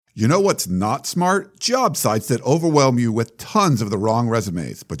You know what's not smart? Job sites that overwhelm you with tons of the wrong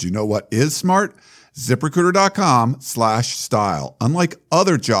resumes. But you know what is smart? ZipRecruiter.com/style. Unlike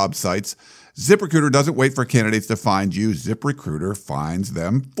other job sites, ZipRecruiter doesn't wait for candidates to find you. ZipRecruiter finds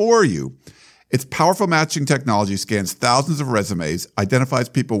them for you. Its powerful matching technology scans thousands of resumes, identifies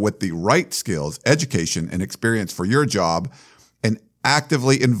people with the right skills, education, and experience for your job, and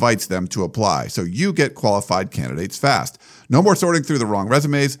actively invites them to apply, so you get qualified candidates fast. No more sorting through the wrong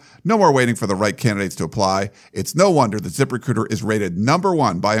resumes. No more waiting for the right candidates to apply. It's no wonder that ZipRecruiter is rated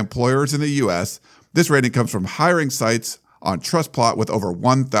 #1 by employers in the U.S. This rating comes from hiring sites on TrustPlot with over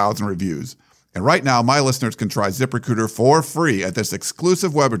 1,000 reviews. And right now, my listeners can try ZipRecruiter for free at this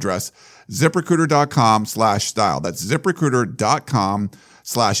exclusive web address, ZipRecruiter.com/style. That's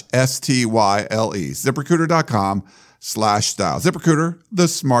ZipRecruiter.com/STYLE. ZipRecruiter.com/style. ZipRecruiter, the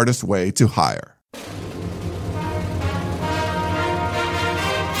smartest way to hire.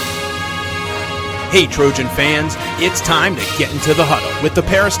 Hey, Trojan fans, it's time to get into the huddle with the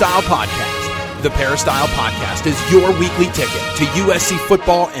Peristyle Podcast. The Peristyle Podcast is your weekly ticket to USC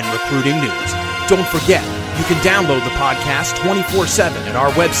football and recruiting news. Don't forget, you can download the podcast 24/7 at our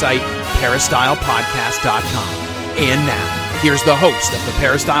website, peristylepodcast.com. And now, here's the host of the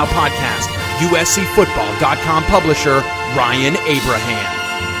Peristyle Podcast, USCFootball.com publisher, Ryan Abraham.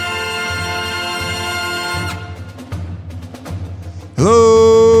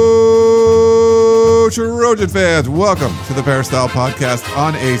 Hello, Trojan fans. Welcome to the Peristyle Podcast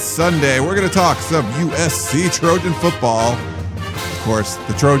on a Sunday. We're going to talk some USC Trojan football. Of course,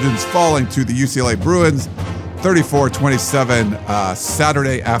 the Trojans falling to the UCLA Bruins 34-27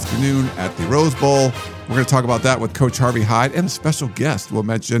 Saturday afternoon at the Rose Bowl. We're going to talk about that with Coach Harvey Hyde and a special guest we'll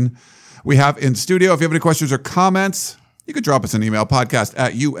mention we have in studio. If you have any questions or comments, you can drop us an email,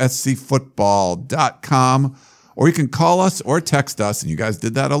 podcast@uscfootball.com, or you can call us or text us, and you guys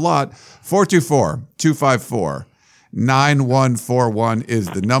did that a lot. 424-254-9141 is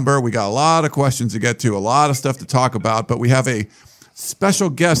the number. We got a lot of questions to get to, a lot of stuff to talk about, but we have a special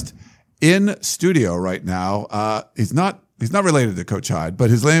guest in studio right now. He's not related to Coach Hyde, but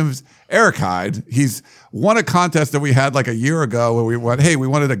his name is Eric Hyde. He's won a contest that we had like a year ago where we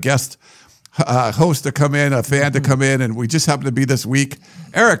wanted a guest host to come in, a fan to come in, and we just happened to be this week.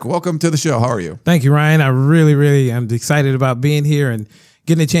 Eric, welcome to the show. How are you? Thank you, Ryan. I really am excited about being here and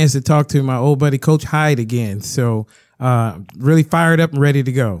getting a chance to talk to my old buddy, Coach Hyde, again. So really fired up and ready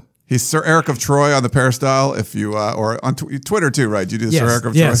to go. He's Sir Eric of Troy on the Peristyle, if you or on Twitter too, right? You do the Sir Eric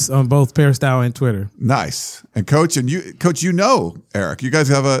of Troy? Yes, on both Peristyle and Twitter. Nice. And Coach, you know Eric. You guys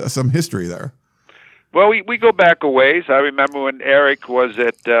have some history there. Well, we go back a ways. I remember when Eric was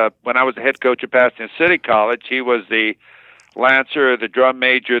when I was the head coach at Pasadena City College. He was the lancer, the drum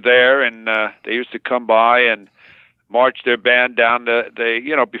major there, and they used to come by and march their band down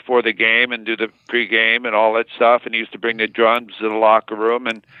before the game and do the pregame and all that stuff. And he used to bring the drums to the locker room.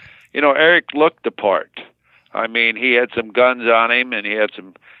 And Eric looked the part. I mean, he had some guns on him, and he had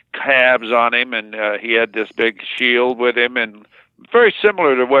some cabs on him, and he had this big shield with him, and very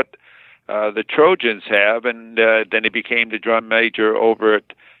similar to what the Trojans have. And then he became the drum major over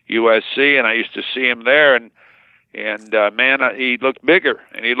at USC, and I used to see him there, and man, he looked bigger,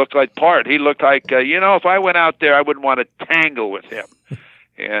 and he looked like part. He looked like, if I went out there, I wouldn't want to tangle with him.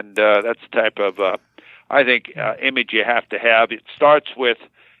 And that's the type of, I think, image you have to have. It starts with,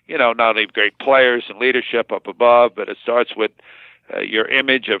 not only great players and leadership up above, but it starts with your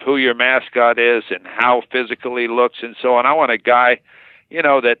image of who your mascot is and how physical he looks and so on. I want a guy,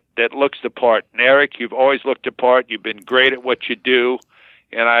 that looks the part. And Eric, you've always looked the part. You've been great at what you do,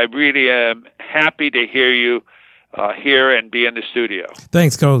 and I really am happy to hear you here and be in the studio.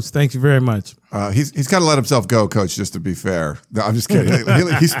 Thanks, Coach. Thank you very much. He's kind of let himself go, Coach, just to be fair. No, I'm just kidding.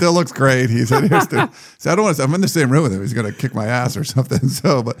 he still looks great. He's in here still. So I don't want to. I'm in the same room with him. He's going to kick my ass or something.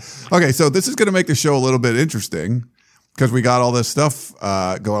 So, but okay. So this is going to make the show a little bit interesting because we got all this stuff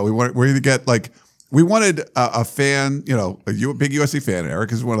going. We wanted a fan, a big USC fan.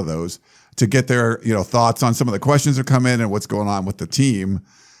 Eric is one of those, to get their thoughts on some of the questions that come in and what's going on with the team.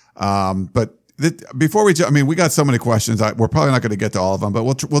 But before we got so many questions. We're probably not going to get to all of them, but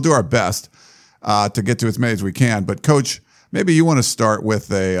we'll do our best to get to as many as we can. But Coach, maybe you want to start with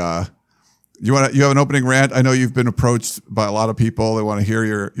you have an opening rant. I know you've been approached by a lot of people. They want to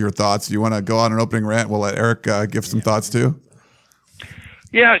hear your thoughts. You want to go on an opening rant? We'll let Eric give some thoughts too.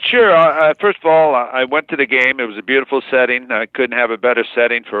 Yeah, sure. First of all, I went to the game. It was a beautiful setting. I couldn't have a better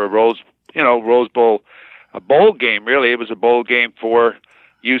setting for a Rose Bowl, a bowl game. Really, it was a bowl game for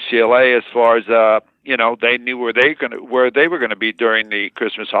UCLA as far as they knew where they were going to be during the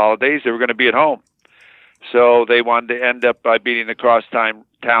Christmas holidays. They were going to be at home, So they wanted to end up by beating the crosstown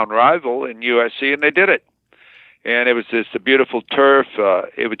rival in USC, and they did it. And it was just a beautiful turf.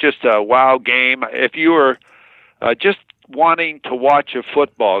 It was just a wow game. If you were just wanting to watch a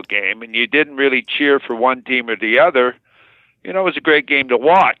football game and you didn't really cheer for one team or the other, it was a great game to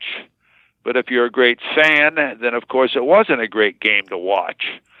watch. But if you're a great fan, then of course it wasn't a great game to watch.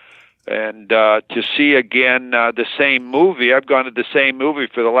 And to see again the same movie, I've gone to the same movie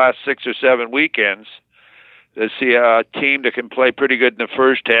for the last 6 or 7 weekends, to see a team that can play pretty good in the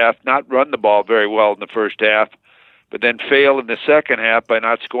first half, not run the ball very well in the first half, but then fail in the second half by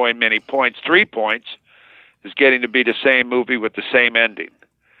not scoring many points. 3 points is getting to be the same movie with the same ending.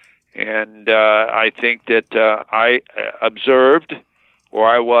 And I think that I observed, or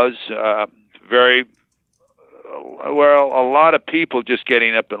I was a lot of people just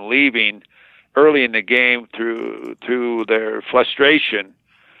getting up and leaving early in the game through their frustration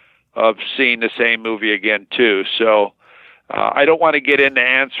of seeing the same movie again too. So I don't want to get into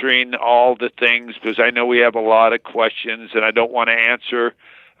answering all the things because I know we have a lot of questions, and I don't want to answer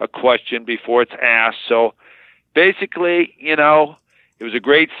a question before it's asked. So basically, it was a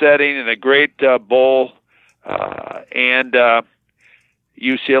great setting and a great bowl, and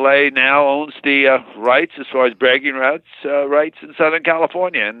UCLA now owns the rights as far as bragging rights in Southern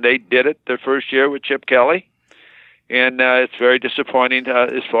California, and they did it their first year with Chip Kelly. And it's very disappointing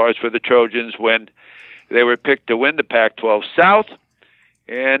as far as for the Trojans when they were picked to win the Pac-12 South,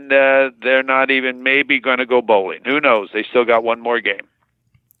 and they're not even maybe going to go bowling. Who knows? They still got one more game.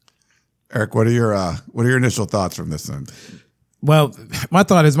 Eric, what are your initial thoughts from this thing? Well, my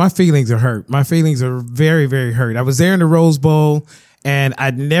thought is my feelings are hurt. My feelings are very, very hurt. I was there in the Rose Bowl, and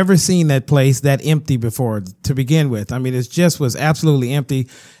I'd never seen that place that empty before to begin with. I mean, it just was absolutely empty.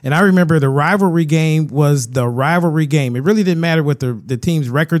 And I remember the rivalry game was the rivalry game. It really didn't matter what the team's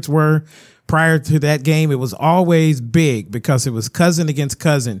records were prior to that game. It was always big because it was cousin against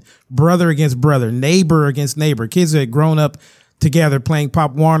cousin, brother against brother, neighbor against neighbor, kids that had grown up together playing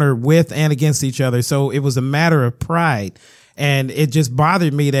Pop Warner with and against each other. So it was a matter of pride. And it just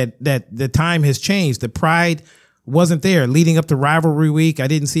bothered me that the time has changed. The pride wasn't there leading up to rivalry week. I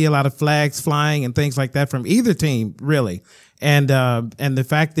didn't see a lot of flags flying and things like that from either team, really. And the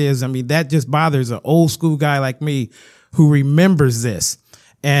fact is, I mean, that just bothers an old school guy like me who remembers this.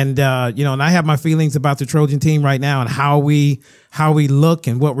 And, and I have my feelings about the Trojan team right now and how we look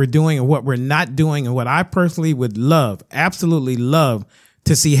and what we're doing and what we're not doing and what I personally would absolutely love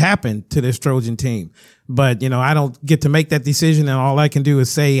to see happen to this Trojan team. But, I don't get to make that decision, and all I can do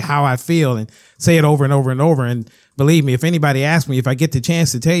is say how I feel and say it over and over and over. And believe me, if anybody asks me if I get the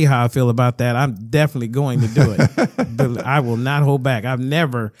chance to tell you how I feel about that, I'm definitely going to do it. But I will not hold back. I've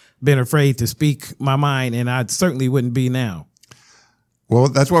never been afraid to speak my mind, and I certainly wouldn't be now. Well,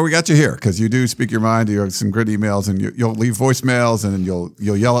 that's why we got you here, because you do speak your mind. You have some good emails, and you'll leave voicemails, and you'll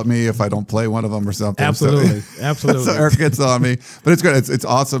yell at me if I don't play one of them or something. Absolutely, absolutely. So Eric gets on me, but it's good. It's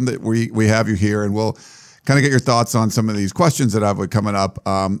awesome that we have you here, and we'll kind of get your thoughts on some of these questions that I've coming up.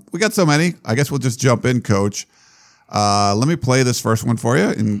 We got so many. I guess we'll just jump in, Coach. Let me play this first one for you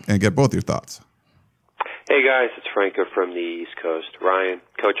and get both your thoughts. Hey guys, it's Franco from the East Coast. Ryan,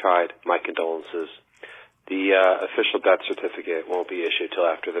 Coach Hyde, my condolences. The official death certificate won't be issued till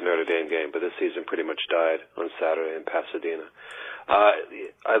after the Notre Dame game, but this season pretty much died on Saturday in Pasadena.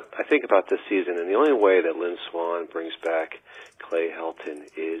 I think about this season, and the only way that Lynn Swann brings back Clay Helton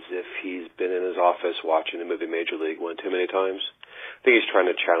is if he's been in his office watching the movie Major League one too many times. I think he's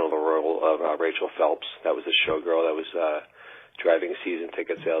trying to channel the role of Rachel Phelps. That was the showgirl that was driving season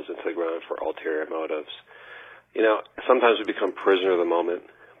ticket sales into the ground for ulterior motives. Sometimes we become prisoner of the moment.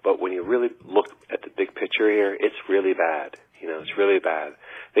 But when you really look at the big picture here, it's really bad. It's really bad.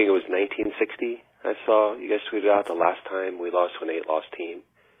 I think it was 1960 I saw you guys tweeted out the last time we lost to an 8-loss team.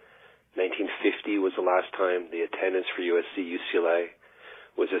 1950 was the last time the attendance for USC, UCLA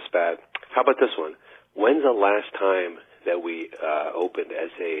was this bad. How about this one? When's the last time that we opened as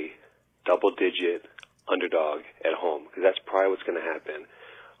a double-digit underdog at home? Because that's probably what's going to happen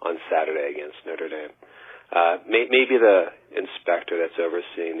on Saturday against Notre Dame. Maybe the inspector that's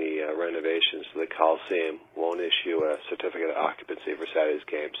overseeing the renovations to the Coliseum won't issue a certificate of occupancy for Saturday's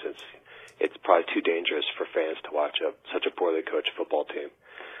game, since it's probably too dangerous for fans to watch such a poorly coached football team.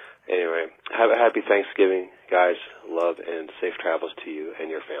 Anyway, have a happy Thanksgiving, guys. Love and safe travels to you and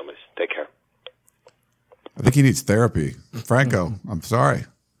your families. Take care. I think he needs therapy. Franco, I'm sorry.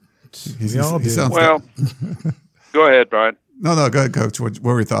 He sounds well, go ahead, Brian. No, go ahead, Coach. What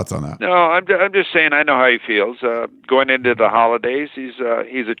were your thoughts on that? No, I'm just saying I know how he feels. Going into the holidays, he's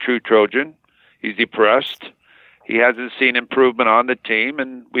a true Trojan. He's depressed, he hasn't seen improvement on the team,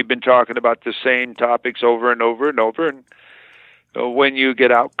 and we've been talking about the same topics over and over and over. And when you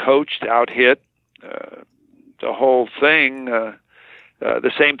get out-coached, out-hit, the whole thing,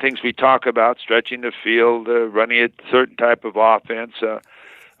 the same things we talk about, stretching the field, running a certain type of offense,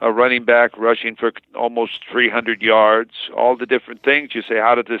 a running back rushing for almost 300 yards, all the different things. You say,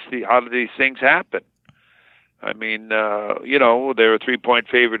 how did these things happen? I mean, they're a 3-point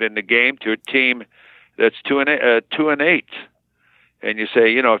favorite in the game to a team that's 2-8. And you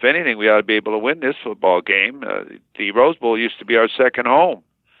say, if anything, we ought to be able to win this football game. The Rose Bowl used to be our second home.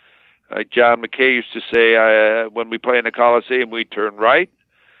 John McKay used to say, when we play in the Coliseum, we turn right,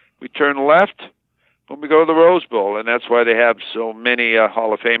 we turn left when we go to the Rose Bowl. And that's why they have so many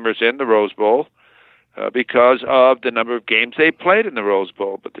Hall of Famers in the Rose Bowl, because of the number of games they played in the Rose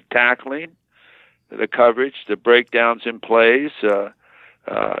Bowl. But the tackling, the coverage, the breakdowns in plays, it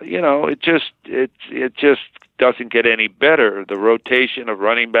just doesn't get any better. The rotation of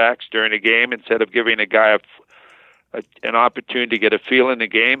running backs during a game, instead of giving a guy an opportunity to get a feel in the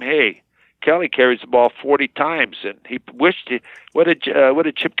game. Hey, Kelly carries the ball 40 times, and he wished. What did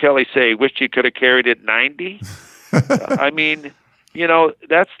Chip Kelly say? He wished he could have carried it 90. I mean,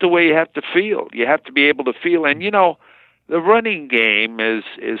 that's the way you have to feel. You have to be able to feel, and the running game is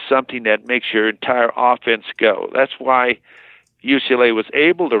something that makes your entire offense go. That's why UCLA was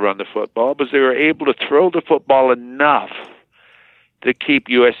able to run the football, because they were able to throw the football enough to keep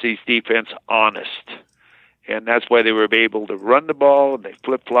USC's defense honest. And that's why they were able to run the ball, and they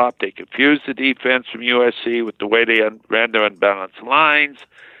flip-flopped. They confused the defense from USC with the way they ran their unbalanced lines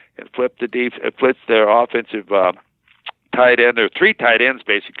and flipped their offensive tight end, or 3 tight ends,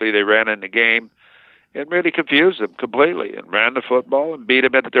 basically, they ran in the game, and really confused them completely, and ran the football and beat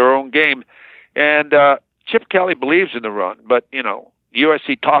them at their own game. And Chip Kelly believes in the run, but,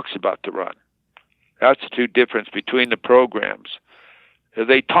 USC talks about the run. That's the two difference between the programs.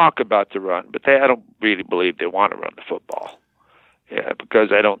 They talk about the run, but I don't really believe they want to run the football. Yeah,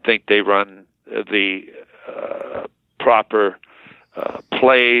 because I don't think they run the proper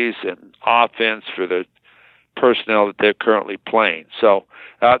plays and offense for the personnel that they're currently playing. So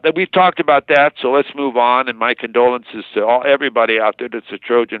we've talked about that, so let's move on. And my condolences to everybody out there that's a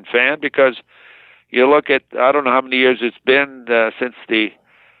Trojan fan, because you look at, I don't know how many years it's been since the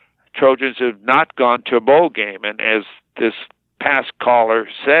Trojans have not gone to a bowl game. And as this past caller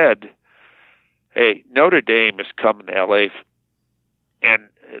said, hey, Notre Dame is coming to L.A., and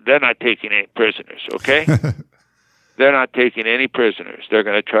they're not taking any prisoners, okay? They're not taking any prisoners. They're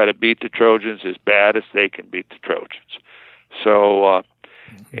going to try to beat the Trojans as bad as they can beat the Trojans. So,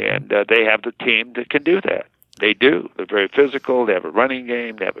 and they have the team that can do that. They do. They're very physical. They have a running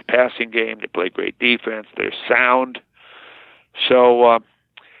game. They have a passing game. They play great defense. They're sound. So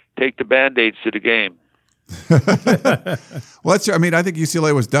take the Band-Aids to the game. Well, I think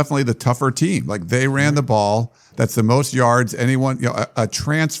UCLA was definitely the tougher team. Like, they ran the ball. That's the most yards anyone, a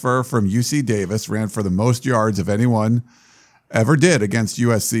transfer from UC Davis ran for the most yards of anyone ever did against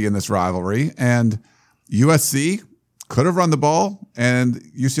USC in this rivalry. And USC could have run the ball, and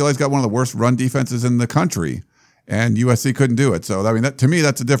UCLA's got one of the worst run defenses in the country, and USC couldn't do it. So, to me,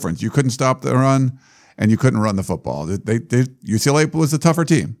 that's the difference. You couldn't stop the run, and you couldn't run the football. UCLA was the tougher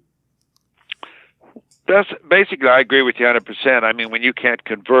team. That's basically, I agree with you 100%. When you can't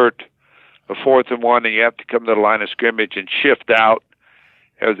convert a 4th and 1 and you have to come to the line of scrimmage and shift out,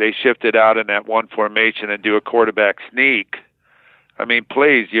 as they shifted out in that one formation and do a quarterback sneak,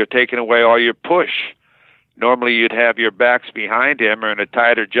 please, you're taking away all your push. Normally you'd have your backs behind him, or in a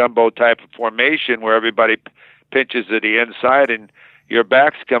tighter jumbo type of formation where everybody pinches to the inside and your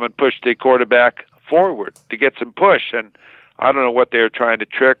backs come and push the quarterback forward to get some push. And I don't know what they were trying to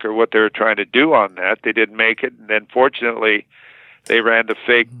trick or what they were trying to do on that. They didn't make it. And then fortunately they ran the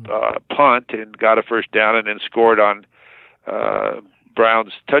fake punt and got a first down and then scored on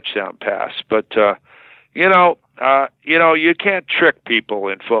Brown's touchdown pass. But, you can't trick people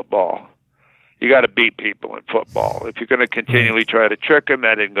in football. You got to beat people in football. If you're going to continually try to trick them,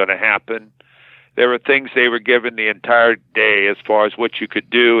 that isn't going to happen. There were things they were given the entire day as far as what you could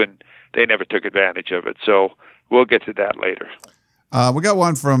do, and they never took advantage of it. So we'll get to that later. We got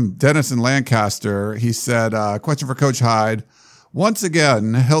one from Dennis in Lancaster. He said, question for Coach Hyde. Once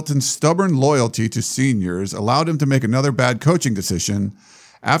again, Hilton's stubborn loyalty to seniors allowed him to make another bad coaching decision.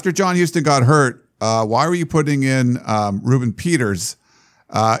 After John Houston got hurt, why were you putting in Ruben Peters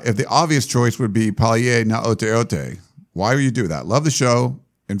if the obvious choice would be Palier, not Ote? Why would you do that? Love the show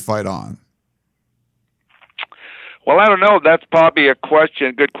and fight on. Well, I don't know. That's probably a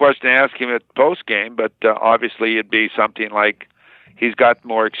good question to ask him at post game, but obviously it'd be something like he's got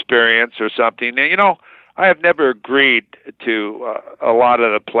more experience or something. And, I have never agreed to a lot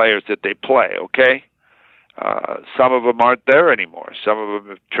of the players that they play, okay? Some of them aren't there anymore. Some of them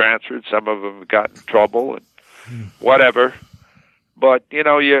have transferred. Some of them have gotten in trouble and whatever. But,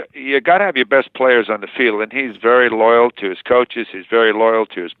 you got to have your best players on the field, and he's very loyal to his coaches. He's very loyal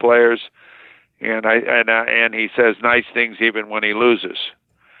to his players, and he says nice things even when he loses.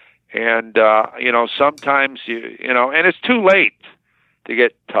 And, sometimes, and it's too late to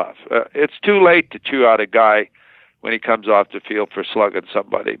get tough. It's too late to chew out a guy when he comes off the field for slugging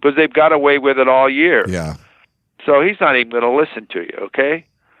somebody, because they've got away with it all year. Yeah. So he's not even going to listen to you, okay?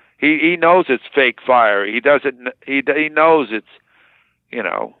 He knows it's fake fire. He knows it's,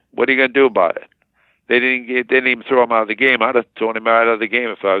 what are you going to do about it? They didn't even throw him out of the game. I'd have thrown him out of the game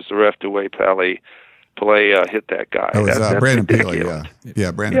if I was the ref the way Play hit that guy. That was that's Brandon ridiculous. Peely,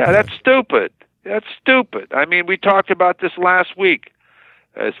 yeah. Brandon Yeah, Peely. that's stupid. That's stupid. I mean, we talked about this last week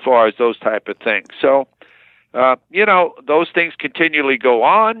as far as those type of things. So, those things continually go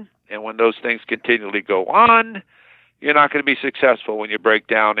on, and when those things continually go on, you're not going to be successful when you break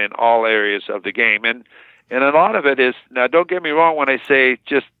down in all areas of the game. And a lot of it is, now don't get me wrong when I say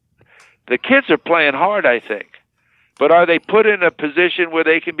just the kids are playing hard, I think. But are they put in a position where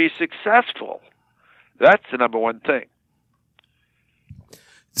they can be successful? That's the number one thing.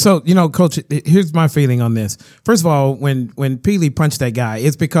 So, Coach, here's my feeling on this. First of all, when Peely punched that guy,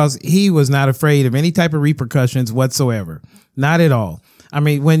 it's because he was not afraid of any type of repercussions whatsoever. Not at all. I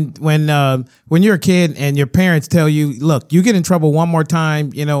mean, when you're a kid and your parents tell you, look, you get in trouble one more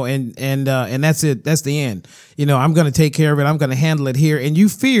time, and that's it. That's the end. I'm going to take care of it. I'm going to handle it here. And you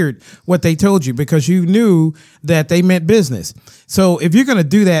feared what they told you because you knew that they meant business. So if you're going to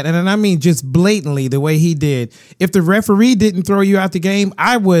do that, and I mean just blatantly the way he did, if the referee didn't throw you out the game,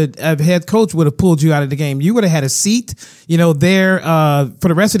 head coach would have pulled you out of the game. You would have had a seat, there for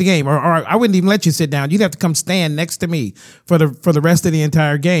the rest of the game, or I wouldn't even let you sit down. You'd have to come stand next to me for the rest of the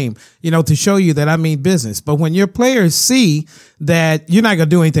entire game, to show you that I mean business. But when your players see that you're not going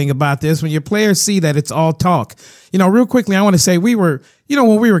to do anything about this, when your players see that it's all talk, real quickly, I want to say when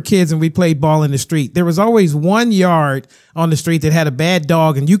we were kids and we played ball in the street, there was always 1 yard on the street that had a bad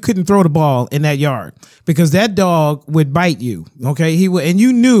dog, and you couldn't throw the ball in that yard because that dog would bite you. Okay. And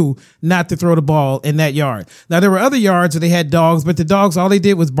you knew not to throw the ball in that yard. Now there were other yards where they had dogs, but the dogs, all they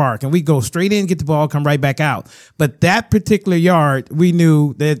did was bark, and we'd go straight in, get the ball, come right back out. But that particular yard, we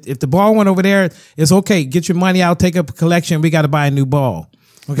knew that if the ball went over there, it's okay. Get your money out, take up a collection. We got to buy a new ball.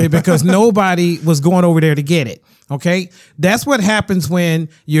 Okay. Because nobody was going over there to get it. Okay. That's what happens when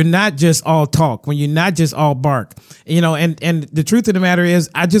you're not just all talk, when you're not just all bark, and the truth of the matter is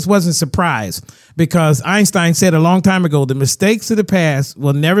I just wasn't surprised because Einstein said a long time ago, the mistakes of the past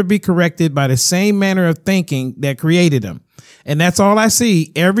will never be corrected by the same manner of thinking that created them. And that's all I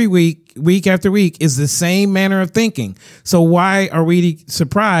see every week after week is the same manner of thinking. So why are we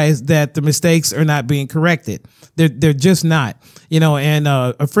surprised that the mistakes are not being corrected? They're just not, and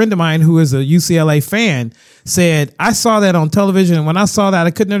a friend of mine who is a UCLA fan said, I saw that on television. And when I saw that,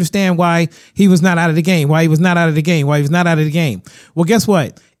 I couldn't understand why he was not out of the game, why he was not out of the game. Well, guess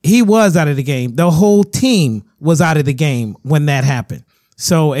what? He was out of the game. The whole team was out of the game when that happened.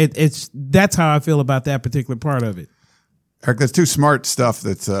 So that's how I feel about that particular part of it. Eric, that's too smart stuff.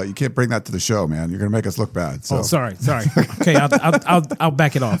 That's you can't bring that to the show, man. You're going to make us look bad. So. Oh, sorry. Okay, I'll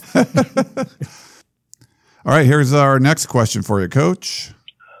back it off. All right, here's our next question for you, Coach.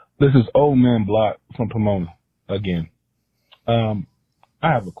 This is Old Man Block from Pomona again. I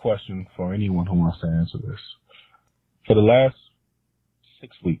have a question for anyone who wants to answer this. For the last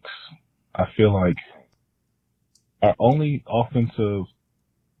 6 weeks, I feel like our only offensive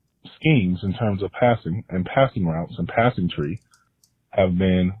schemes in terms of passing and passing routes and passing tree have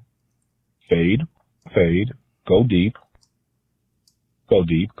been fade, go deep, go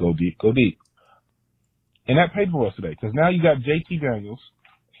deep, go deep, go deep. And that paid for us today because now you got JT Daniels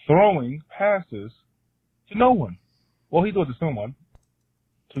throwing passes to no one. Well, he threw it to someone,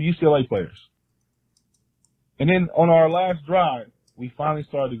 to UCLA players. And then on our last drive, we finally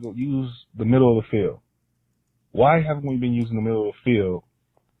started to use the middle of the field. Why haven't we been using the middle of the field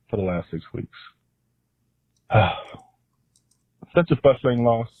for the last 6 weeks? Such a frustrating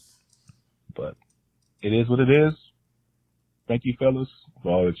loss, but it is what it is. Thank you, fellas,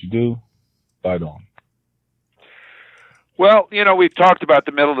 for all that you do. Bye, Dawn. Well, we've talked about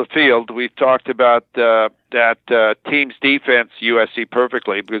the middle of the field. We've talked about that team's defense, USC,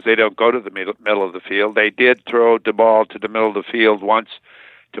 perfectly because they don't go to the middle of the field. They did throw the ball to the middle of the field once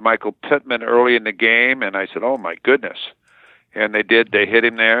to Michael Pittman early in the game, and I said, oh, my goodness. And they did. They hit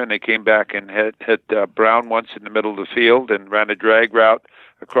him there, and they came back and hit Brown once in the middle of the field and ran a drag route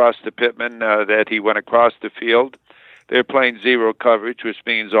across to Pittman that he went across the field. They're playing zero coverage, which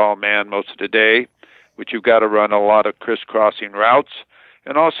means all man most of the day, which you've got to run a lot of crisscrossing routes.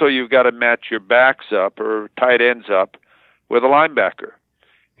 And also you've got to match your backs up or tight ends up with a linebacker.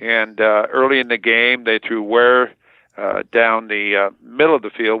 And early in the game, they threw Ware down the middle of the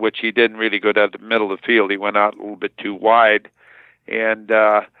field, which he didn't really go down the middle of the field. He went out a little bit too wide. And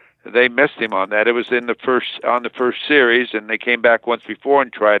they missed him on that. It was on the first series, and they came back once before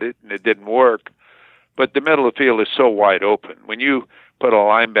and tried it, and it didn't work. But the middle of the field is so wide open. When you put a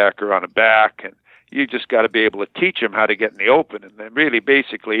linebacker on a back, and you just got to be able to teach him how to get in the open. And then really,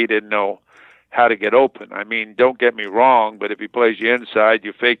 basically, he didn't know how to get open. I mean, don't get me wrong, but if he plays you inside,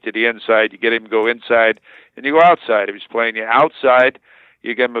 you fake to the inside, you get him to go inside, and you go outside. If he's playing you outside,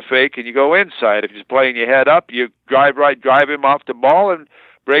 you give him a fake and you go inside. If he's playing your head up, you drive him off the ball and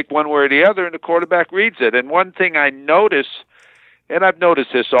break one way or the other, and the quarterback reads it. And one thing I notice, and I've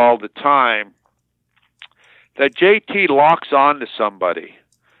noticed this all the time, that JT locks on to somebody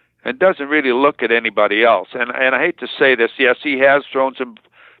and doesn't really look at anybody else. And I hate to say this, yes, he has thrown some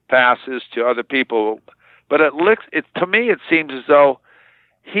passes to other people, but to me it seems as though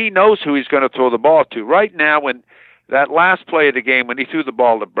he knows who he's going to throw the ball to. Right now, when that last play of the game, when he threw the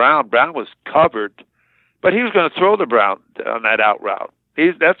ball to Brown was covered, but he was going to throw the Brown on that out route.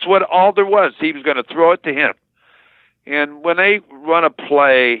 That's what all there was. He was going to throw it to him. And when they run a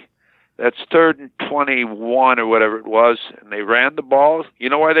play that's 3rd and 21 or whatever it was, and they ran the ball, you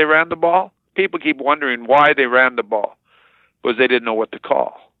know why they ran the ball? People keep wondering why they ran the ball. Was they didn't know what to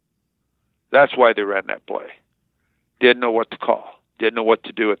call. That's why they ran that play. Didn't know what to call. Didn't know what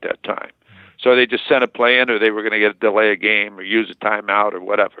to do at that time. So they just sent a play in, or they were going to get a delay a game or use a timeout or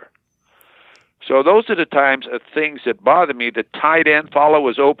whatever. So those are the times of things that bother me. The tight end follow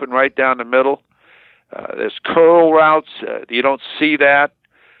was open right down the middle. There's curl routes. You don't see that.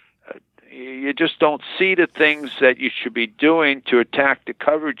 You just don't see the things that you should be doing to attack the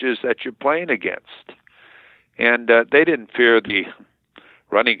coverages that you're playing against. And they didn't fear the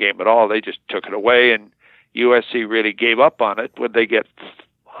running game at all. They just took it away, and USC really gave up on it. Would they get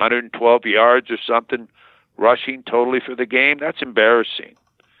 112 yards or something rushing totally for the game? That's embarrassing.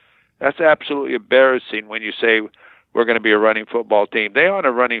 That's absolutely embarrassing when you say we're going to be a running football team. They aren't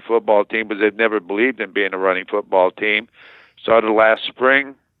a running football team because they've never believed in being a running football team. Started last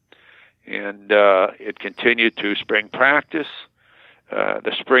spring, and it continued to spring practice.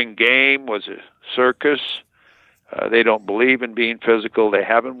 The spring game was a circus. They don't believe in being physical. They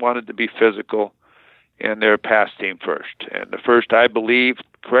haven't wanted to be physical, and they're a pass team first. And the first, I believe,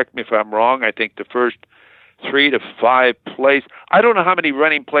 correct me if I'm wrong, I think the first 3 to 5 plays, I don't know how many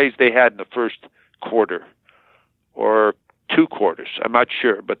running plays they had in the first quarter or 2 quarters. I'm not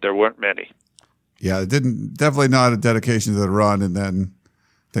sure, but there weren't many. Yeah, definitely not a dedication to the run, and then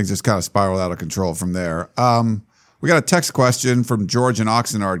things just kind of spiraled out of control from there. We got a text question from George and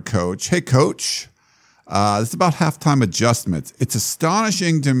Oxnard, Coach. Hey, Coach, this is about halftime adjustments. It's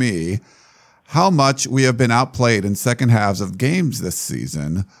astonishing to me how much we have been outplayed in second halves of games this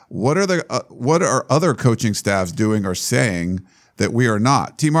season. What are other coaching staffs doing or saying that we are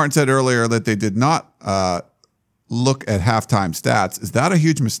not? T. Martin said earlier that they did not look at halftime stats. Is that a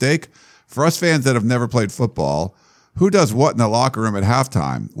huge mistake? For us fans that have never played football, who does what in the locker room at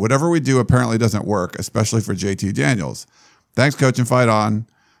halftime? Whatever we do apparently doesn't work, especially for JT Daniels. Thanks, Coach, and fight on.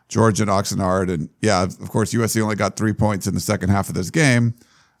 George and Oxnard. And yeah, of course, USC only got 3 points in the second half of this game.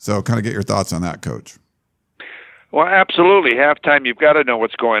 So kind of get your thoughts on that, Coach. Well, absolutely. Halftime, you've got to know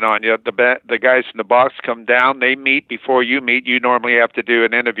what's going on. You have the guys in the box come down. They meet before you meet. You normally have to do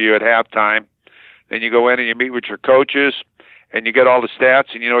an interview at halftime. Then you go in and you meet with your coaches, and you get all the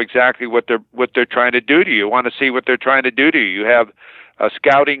stats, and you know exactly what they're trying to do to you. You want to see what they're trying to do to you. You have a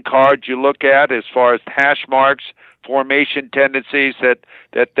scouting card you look at as far as hash marks, formation tendencies that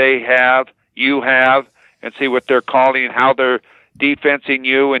they have, you have, and see what they're calling, how they're defensing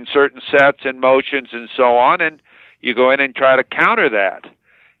you in certain sets and motions and so on, and you go in and try to counter that.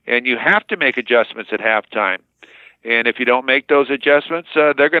 And you have to make adjustments at halftime. And if you don't make those adjustments,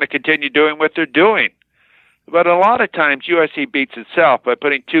 they're going to continue doing what they're doing. But a lot of times USC beats itself by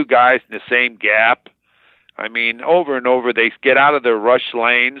putting 2 guys in the same gap. I mean, over and over, they get out of their rush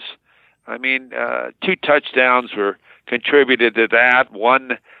lanes. I mean, 2 touchdowns were contributed to that.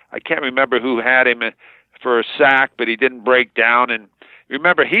 One, I can't remember who had him for a sack, but he didn't break down. And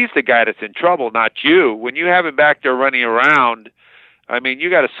remember, he's the guy that's in trouble, not you. When you have him back there running around, I mean, you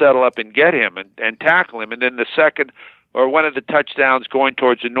got to settle up and get him and tackle him. And then the second, or one of the touchdowns going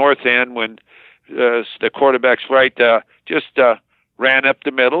towards the north end when the quarterback's right, just ran up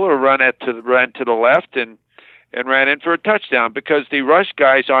the middle or ran to the left and ran in for a touchdown because the rush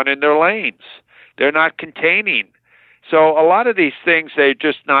guys aren't in their lanes. They're not containing. So a lot of these things, they're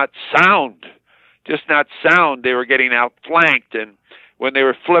just not sound. They were getting outflanked, and when they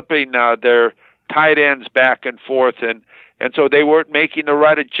were flipping their tight ends back and forth, and so they weren't making the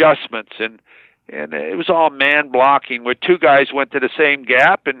right adjustments, and it was all man blocking where two guys went to the same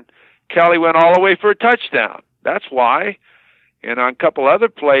gap, and Kelly went all the way for a touchdown. That's why. And on a couple other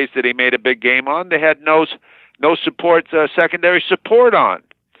plays that he made a big game on, they had no support, secondary support on.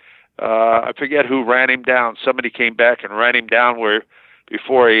 I forget who ran him down. Somebody came back and ran him down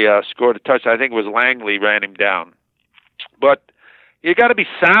before he scored a touchdown. I think it was Langley ran him down. But you got to be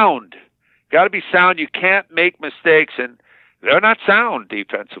sound. You can't make mistakes, and they're not sound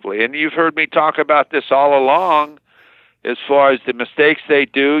defensively. And you've heard me talk about this all along as far as the mistakes they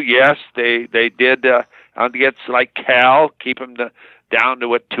do. Yes, they did against like Cal, keep them down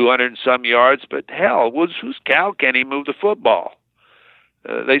to 200 and some yards. But hell, who's Cal? Can he move the football?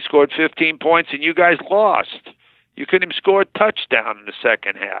 They scored 15 points, and you guys lost. You couldn't even score a touchdown in the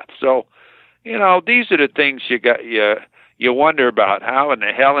second half. So, these are the things you wonder about. How in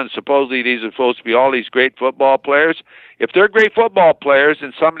the hell, and supposedly these are supposed to be all these great football players. If they're great football players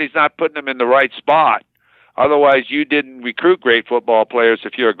and somebody's not putting them in the right spot, otherwise you didn't recruit great football players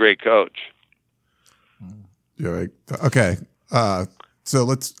if you're a great coach. Yeah. Okay. So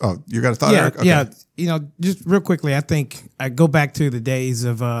let's. Oh, you got a thought, Eric? Okay. Yeah. Just real quickly, I think I go back to the days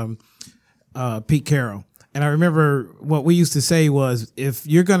of Pete Carroll, and I remember what we used to say was, if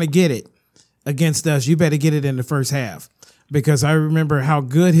you're going to get it against us, you better get it in the first half, because I remember how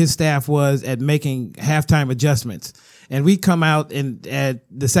good his staff was at making halftime adjustments, and we come out at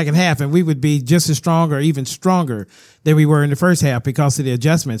the second half, and we would be just as strong or even stronger than we were in the first half because of the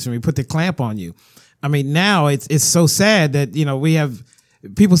adjustments, and we put the clamp on you. I mean, now it's so sad that, we have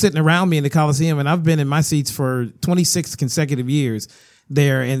people sitting around me in the Coliseum, and I've been in my seats for 26 consecutive years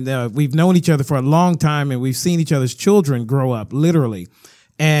there. And we've known each other for a long time, and we've seen each other's children grow up, literally.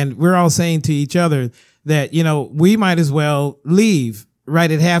 And we're all saying to each other that, we might as well leave right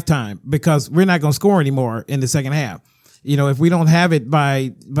at halftime because we're not going to score anymore in the second half. If we don't have it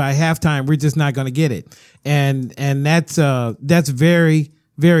by halftime, we're just not going to get it. And that's very,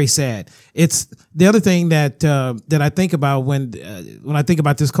 very sad. It's the other thing that I think about when I think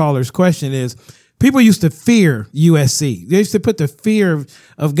about this caller's question is, people used to fear USC. They used to put the fear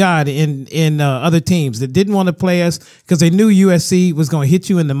of God in other teams that didn't want to play us because they knew USC was going to hit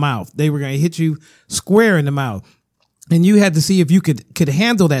you in the mouth. They were going to hit you square in the mouth. And you had to see if you could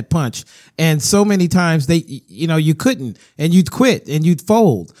handle that punch. And so many times you couldn't, and you'd quit and you'd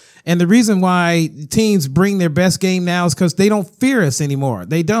fold. And the reason why teams bring their best game now is because they don't fear us anymore.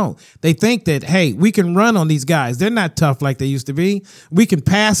 They don't. They think that, hey, we can run on these guys. They're not tough like they used to be. We can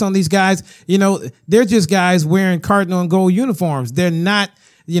pass on these guys. They're just guys wearing cardinal and gold uniforms. They're not,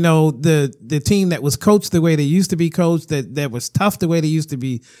 the team that was coached the way they used to be coached, that was tough the way they used to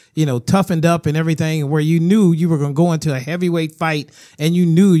be, toughened up and everything, where you knew you were going to go into a heavyweight fight and you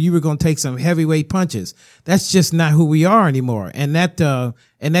knew you were going to take some heavyweight punches. That's just not who we are anymore. And that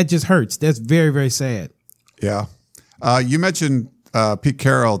just hurts. That's very, very sad. Yeah. You mentioned Pete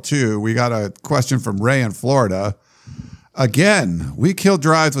Carroll too. We got a question from Ray in Florida. Again, we kill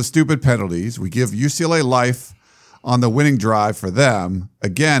drives with stupid penalties. We give UCLA life on the winning drive for them.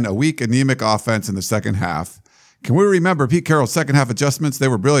 Again, a weak, anemic offense in the second half. Can we remember Pete Carroll's second half adjustments? They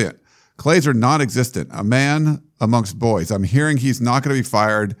were brilliant. Clay's are non-existent. A man amongst boys. I'm hearing he's not going to be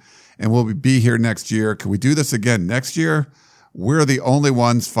fired and will be here next year. Can we do this again next year? We're the only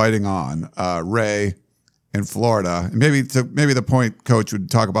ones fighting on. Ray in Florida. And maybe the point, Coach,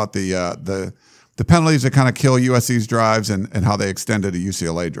 would talk about the penalties that kind of kill USC's drives and how they extended a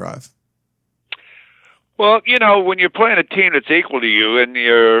UCLA drive. Well, when you're playing a team that's equal to you and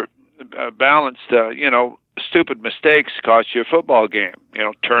you're balanced, stupid mistakes cost you a football game.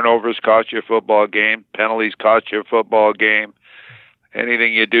 Turnovers cost you a football game. Penalties cost you a football game.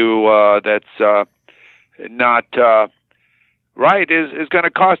 Anything you do that's not right is going to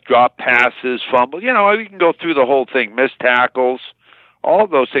cost. Drop passes, fumble. You can go through the whole thing. Missed tackles, all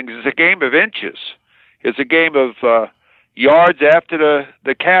of those things. It's a game of inches. It's a game of yards after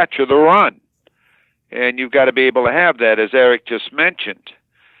the catch or the run. And you've got to be able to have that, as Eric just mentioned.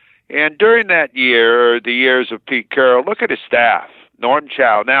 And during that year, or the years of Pete Carroll, look at his staff. Norm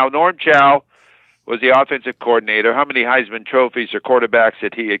Chow. Now, Norm Chow was the offensive coordinator. How many Heisman trophies or quarterbacks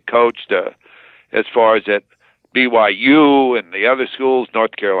that he had coached as far as at BYU and the other schools,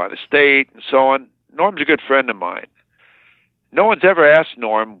 North Carolina State and so on? Norm's a good friend of mine. No one's ever asked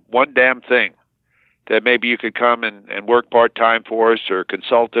Norm one damn thing. that maybe you could come and work part-time for us or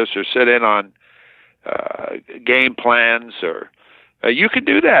consult us or sit in on game plans, or you can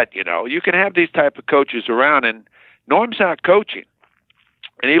do that. You can have these type of coaches around, and Norm's not coaching,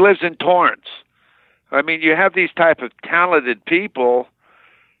 and he lives in Torrance. I mean, you have these type of talented people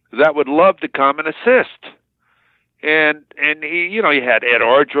that would love to come and assist. And he, you had Ed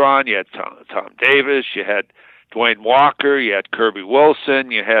Orgeron, you had Tom Davis, you had Dwayne Walker, you had Kirby Wilson,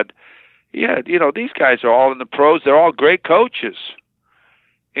 you had these guys are all in the pros. They're all great coaches.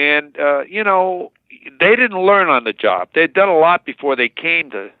 And, they didn't learn on the job. They'd done a lot before they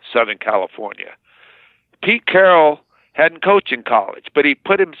came to Southern California. Pete Carroll hadn't coached in college, but he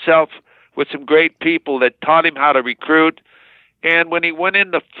put himself with some great people that taught him how to recruit. And when he went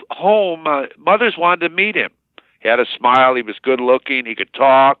in the home, mothers wanted to meet him. He had a smile. He was good looking. He could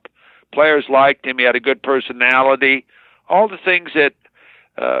talk. Players liked him. He had a good personality. All the things that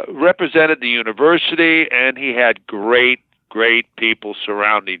represented the university, and he had great people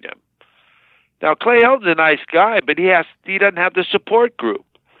surrounding him. Now, Clay Helton's a nice guy, but he doesn't have the support group.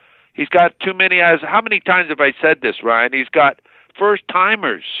 He's got too many. How many times have I said this, Ryan? He's got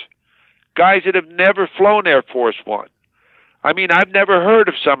first-timers, guys that have never flown Air Force One. I mean, I've never heard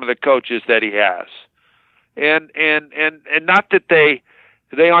of some of the coaches that he has. And not that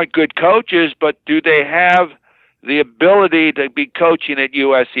they aren't good coaches, but do they have the ability to be coaching at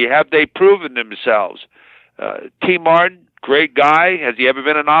USC? Have they proven themselves? T. Martin, great guy. Has he ever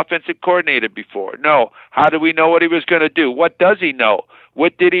been an offensive coordinator before? No. How do we know what he was going to do? What does he know?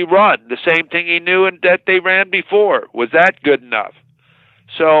 What did he run? The same thing he knew and that they ran before. Was that good enough?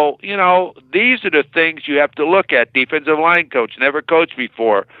 So, these are the things you have to look at. Defensive line coach, never coached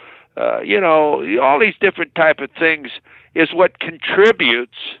before. All these different type of things is what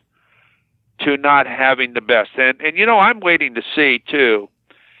contributes to not having the best. And I'm waiting to see, too,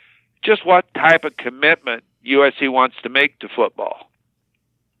 just what type of commitment USC wants to make to football.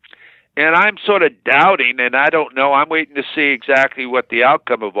 And I'm sort of doubting, and I don't know. I'm waiting to see exactly what the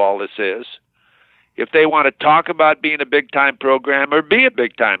outcome of all this is. If they want to talk about being a big-time program or be a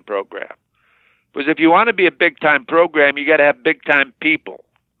big-time program. Because if you want to be a big-time program, you got to have big-time people.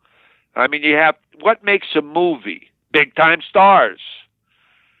 I mean, you have, what makes a movie? Big-time stars.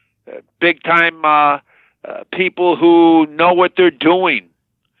 Big-time people who know what they're doing.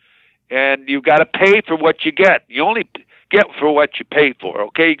 And you've got to pay for what you get. You only get for what you pay for,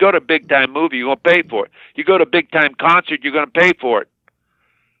 okay? You go to a big-time movie, you're going to pay for it. You go to a big-time concert, you're going to pay for it.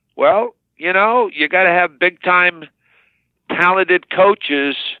 Well, you got to have big-time talented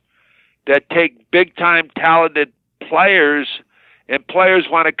coaches that take big-time talented players, and players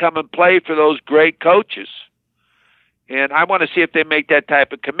want to come and play for those great coaches. And I want to see if they make that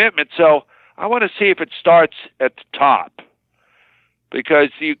type of commitment. So I want to see if it starts at the top. Because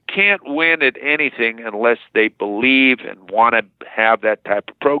you can't win at anything unless they believe and want to have that type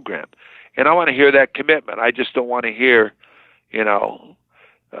of program. And I want to hear that commitment. I just don't want to hear,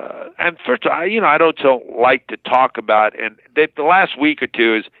 and first, I don't like to talk about, and the last week or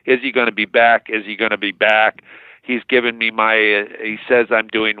two is he going to be back? Is he going to be back? He's given me he says I'm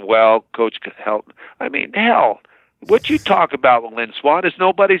doing well, Coach Helton. I mean, hell, what you talk about with Lynn Swann is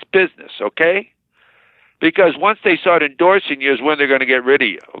nobody's business, okay? Because once they start endorsing you is when they're going to get rid of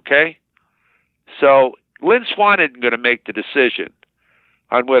you, okay? So Lynn Swann isn't going to make the decision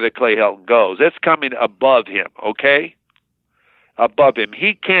on whether Clay Helton goes. That's coming above him, okay? Above him.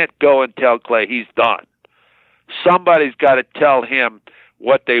 He can't go and tell Clay he's done. Somebody's got to tell him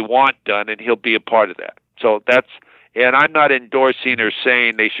what they want done, and he'll be a part of that. So and I'm not endorsing or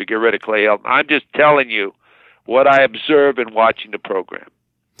saying they should get rid of Clay Helton. I'm just telling you what I observe in watching the program.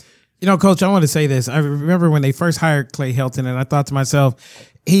 Coach, I want to say this. I remember when they first hired Clay Helton, and I thought to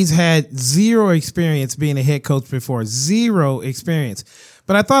myself, he's had zero experience being a head coach before, zero experience.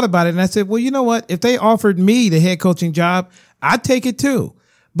 But I thought about it, and I said, well, you know what? If they offered me the head coaching job, I'd take it too.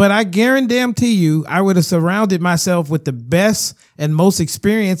 But I guarantee you, I would have surrounded myself with the best and most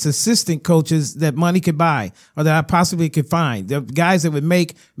experienced assistant coaches that money could buy or that I possibly could find, the guys that would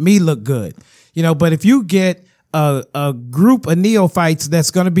make me look good. But if you get a group of neophytes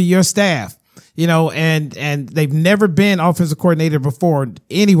that's going to be your staff, and they've never been offensive coordinator before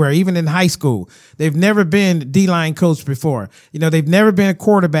anywhere, even in high school. They've never been D-line coach before. They've never been a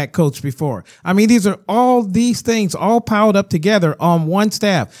quarterback coach before. I mean, these are all these things all piled up together on one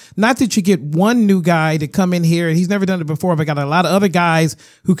staff. Not that you get one new guy to come in here and he's never done it before, but got a lot of other guys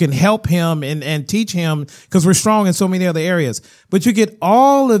who can help him and teach him because we're strong in so many other areas. But you get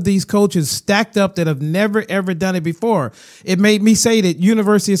all of these coaches stacked up that have never, ever done it before. It made me say that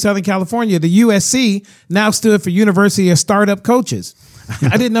University of Southern California, the USC now stood for University of Startup Coaches.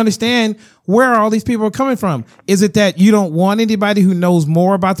 I didn't understand where all these people are coming from. Is it that you don't want anybody who knows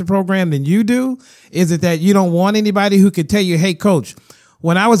more about the program than you do? Is it that you don't want anybody who could tell you, hey, coach,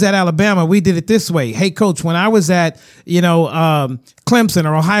 when I was at Alabama, we did it this way. Hey, coach, when I was at, Clemson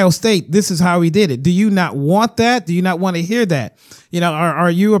or Ohio State, this is how we did it. Do you not want that? Do you not want to hear that? Are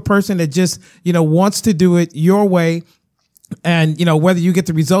you a person that just, wants to do it your way? And, whether you get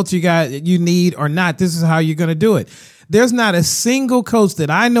the results you need or not, this is how you're going to do it. There's not a single coach that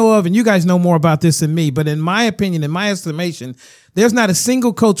I know of, and you guys know more about this than me, but in my opinion, in my estimation, there's not a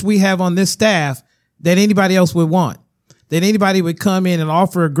single coach we have on this staff that anybody else would want, that anybody would come in and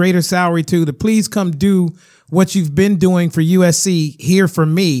offer a greater salary to please come do what you've been doing for USC here for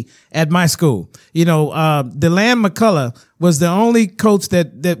me at my school. DeLand McCullough was the only coach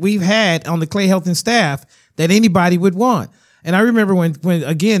that we've had on the Clay Helton staff that anybody would want. And I remember when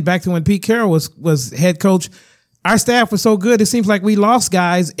again, back to when Pete Carroll was head coach, our staff was so good, it seems like we lost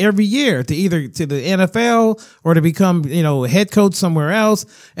guys every year to either to the NFL or to become, head coach somewhere else,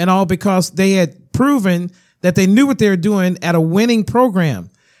 and all because they had proven that they knew what they were doing at a winning program.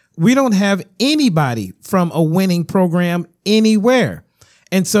 We don't have anybody from a winning program anywhere.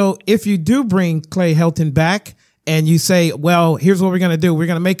 And so if you do bring Clay Helton back and you say, well, here's what we're going to do. We're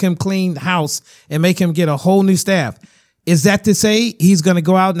going to make him clean house and make him get a whole new staff. Is that to say he's going to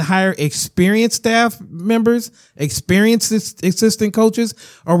go out and hire experienced staff members, experienced assistant coaches,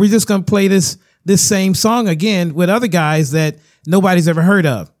 or are we just going to play this same song again with other guys that nobody's ever heard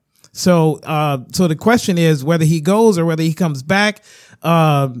of? So the question is whether he goes or whether he comes back.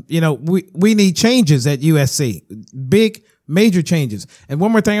 We need changes at USC, big, major changes. And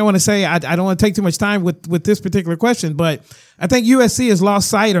one more thing I want to say, I don't want to take too much time with this particular question, but I think USC has lost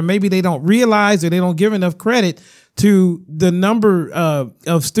sight, or maybe they don't realize or they don't give enough credit to the number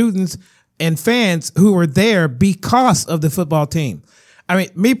of students and fans who were there because of the football team. I mean,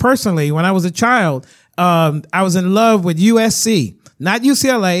 me personally, when I was a child, I was in love with USC, not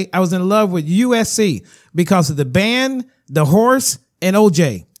UCLA. I was in love with USC because of the band, the horse, and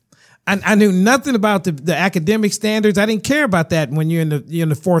OJ. I knew nothing about the academic standards. I didn't care about that when you're in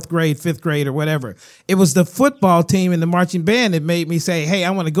the fourth grade, fifth grade, or whatever. It was the football team and the marching band that made me say, hey, I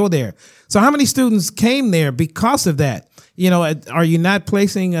want to go there. So how many students came there because of that? Are you not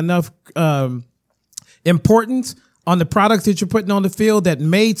placing enough importance on the products that you're putting on the field that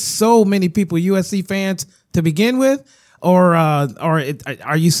made so many people USC fans to begin with? Or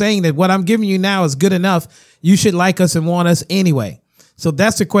are you saying that what I'm giving you now is good enough? You should like us and want us anyway. So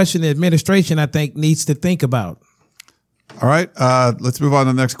that's the question the administration, I think, needs to think about. All right. Let's move on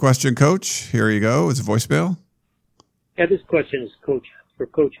to the next question, Coach. Here you go. It's a voicemail. Yeah, this question is for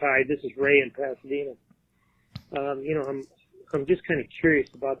Coach Hyde. This is Ray in Pasadena. I'm just kind of curious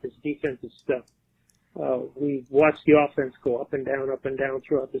about this defensive stuff. We've watched the offense go up and down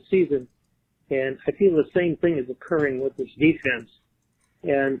throughout the season, and I feel the same thing is occurring with this defense.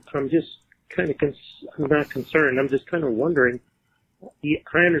 And I'm just kind of I'm not concerned. I'm just kind of wondering.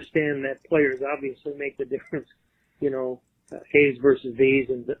 I understand that players obviously make the difference, A's versus B's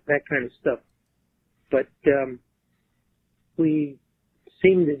and that kind of stuff. But we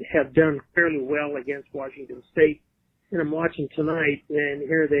seem to have done fairly well against Washington State. And I'm watching tonight, and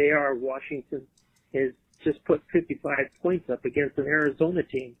here they are. Washington has just put 55 points up against an Arizona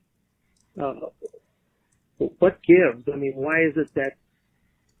team. What gives? I mean, why is it that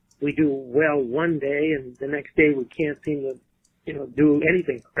we do well one day and the next day we can't seem to do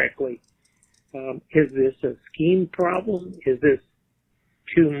anything correctly? Is this a scheme problem? Is this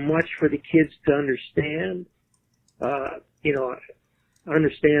too much for the kids to understand? I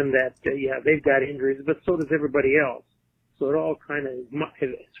understand that, they've got injuries, but so does everybody else. So it all kind of,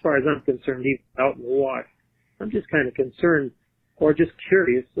 as far as I'm concerned, even out in the wash. I'm just kind of concerned or just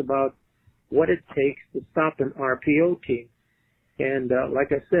curious about what it takes to stop an RPO team. And,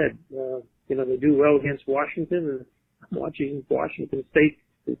 like I said, they do well against Washington, and I'm watching Washington State.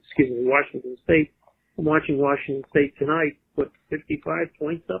 I'm watching Washington State tonight put 55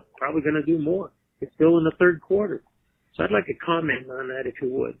 points up, probably going to do more. It's still in the third quarter. So I'd like a comment on that if you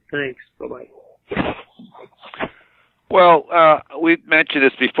would. Thanks. Bye-bye. Well, we've mentioned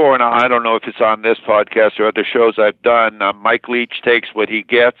this before, and I don't know if it's on this podcast or other shows I've done. Mike Leach takes what he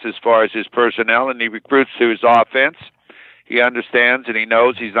gets as far as his personnel, and he recruits to his offense. He understands and he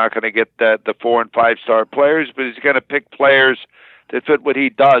knows he's not going to get the 4- and 5-star players, but he's going to pick players that fit what he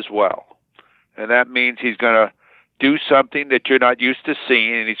does well. And that means he's going to do something that you're not used to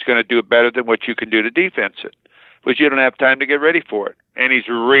seeing, and he's going to do it better than what you can do to defense it, but you don't have time to get ready for it. And he's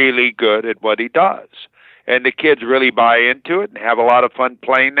really good at what he does. and the kids really buy into it and have a lot of fun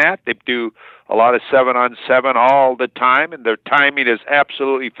playing that. They do a lot of 7-on-7 all the time, and their timing is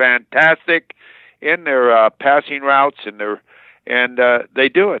absolutely fantastic in their passing routes, and they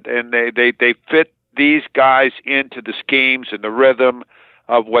do it, and they fit these guys into the schemes and the rhythm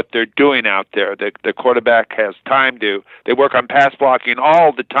of what they're doing out there. The quarterback has time they work on pass blocking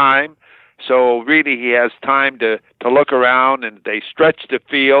all the time, so really he has time to look around, and they stretch the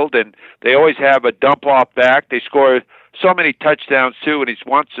field, and they always have a dump off back. They score so many touchdowns too, and he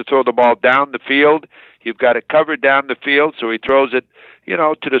wants to throw the ball down the field. You've got it covered down the field, so he throws it,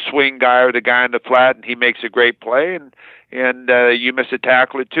 to the swing guy or the guy in the flat, and he makes a great play, and you miss a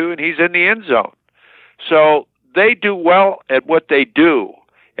tackle or two, and he's in the end zone. So they do well at what they do,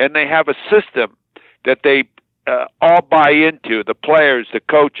 and they have a system that they all buy into. The players, the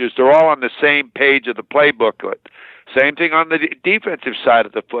coaches, they're all on the same page of the play booklet. Same thing on the defensive side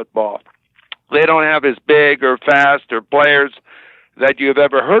of the football. They don't have as big or fast or players that you've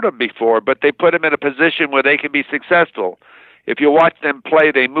ever heard of before, but they put them in a position where they can be successful. If you watch them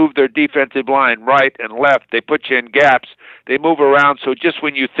play, they move their defensive line right and left. They put you in gaps. They move around, so just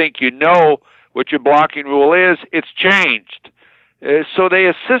when you think you know what your blocking rule is, it's changed. So they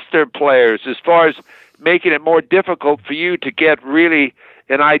assist their players as far as making it more difficult for you to get really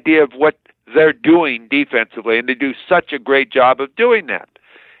an idea of what they're doing defensively, and they do such a great job of doing that.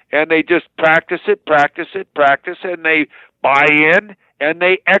 And they just practice it, and they buy in, and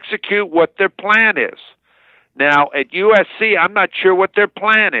they execute what their plan is. Now, at USC, I'm not sure what their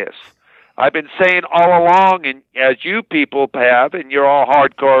plan is. I've been saying all along, and as you people have, and you're all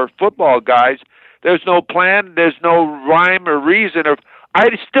hardcore football guys, there's no plan, there's no rhyme or reason. I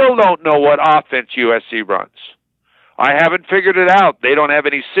still don't know what offense USC runs. I haven't figured it out. They don't have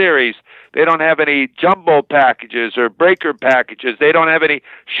any series. They don't have any jumbo packages or breaker packages. They don't have any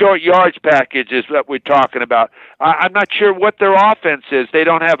short yards packages that we're talking about. I'm not sure what their offense is. They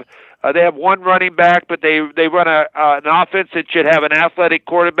don't have. They have one running back, but they run an offense that should have an athletic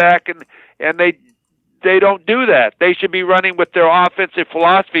quarterback, and they don't do that. They should be running with their offensive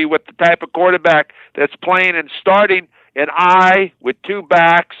philosophy with the type of quarterback that's playing and starting an I with two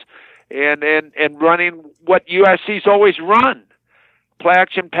backs and running what USC's always run. Play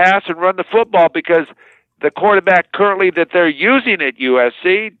action pass and run the football, because the quarterback currently that they're using at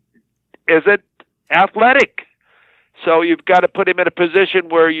USC isn't athletic. So you've got to put him in a position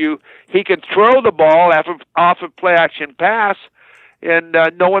where he can throw the ball off of play action pass, and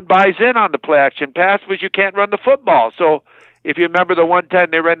no one buys in on the play action pass because you can't run the football. So if you remember the one time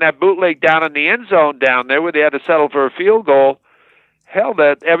they ran that bootleg down in the end zone down there where they had to settle for a field goal, hell,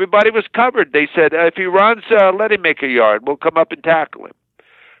 that everybody was covered. They said, if he runs, let him make a yard. We'll come up and tackle him.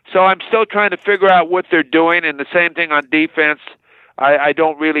 So I'm still trying to figure out what they're doing, and the same thing on defense. I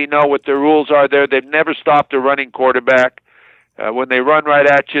don't really know what the rules are there. They've never stopped a running quarterback. When they run right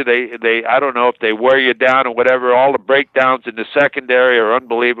at you, they I don't know if they wear you down or whatever. All the breakdowns in the secondary are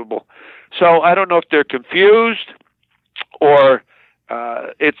unbelievable. So I don't know if they're confused or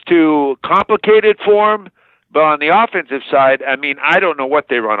it's too complicated for them. But on the offensive side, I don't know what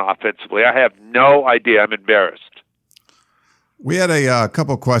they run offensively. I have no idea. I'm embarrassed. We had a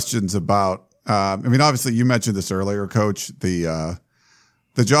couple questions about, obviously you mentioned this earlier, Coach,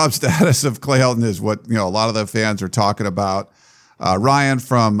 the job status of Clay Helton is what, a lot of the fans are talking about. Ryan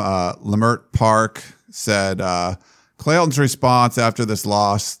from Lamert Park said, Clay Helton's response after this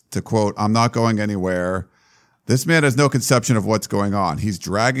loss to, quote, "I'm not going anywhere. This man has no conception of what's going on. He's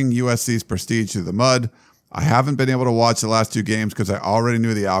dragging USC's prestige through the mud. I haven't been able to watch the last two games because I already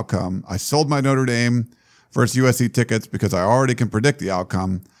knew the outcome. I sold my Notre Dame versus USC tickets because I already can predict the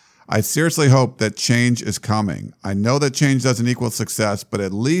outcome. I seriously hope that change is coming. I know that change doesn't equal success, but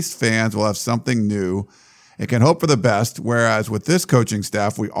at least fans will have something new and can hope for the best, whereas with this coaching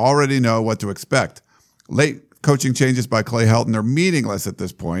staff, we already know what to expect. Late coaching changes by Clay Helton are meaningless at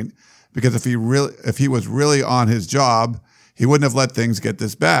this point because if he was really on his job, he wouldn't have let things get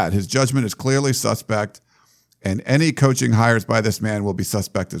this bad. His judgment is clearly suspect, and any coaching hires by this man will be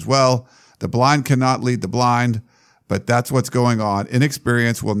suspect as well. The blind cannot lead the blind, but that's what's going on.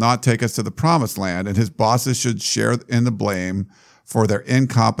 Inexperience will not take us to the promised land, and his bosses should share in the blame for their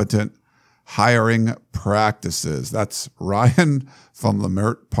incompetent hiring practices." That's Ryan from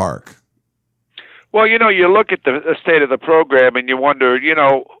Lamert Park. Well, you look at the state of the program and you wonder,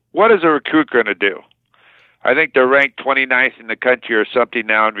 what is a recruit going to do? I think they're ranked 29th in the country or something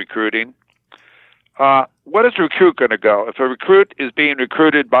now in recruiting. What is a recruit going to go? If a recruit is being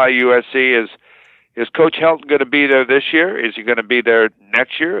recruited by USC, is Coach Helton going to be there this year? Is he going to be there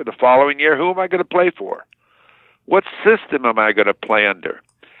next year or the following year? Who am I going to play for? What system am I going to play under?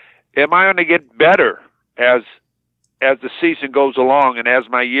 Am I going to get better as the season goes along and as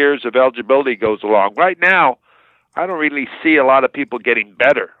my years of eligibility goes along. Right now, I don't really see a lot of people getting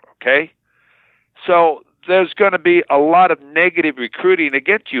better, okay? So there's going to be a lot of negative recruiting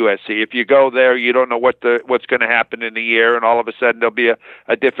against USC. If you go there, you don't know what's going to happen in the year, and all of a sudden there'll be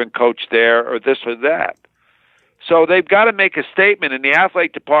a different coach there or this or that. So they've got to make a statement in the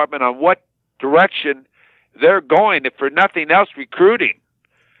athletic department on what direction they're going, if for nothing else, recruiting.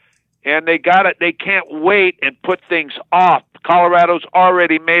 And they can't wait and put things off. Colorado's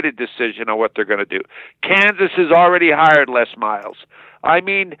already made a decision on what they're going to do. Kansas has already hired Les Miles. I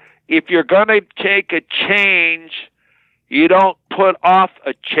mean, if you're going to take a change, you don't put off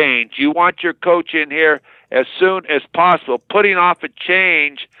a change. You want your coach in here as soon as possible. Putting off a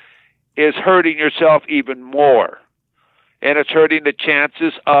change is hurting yourself even more. And it's hurting the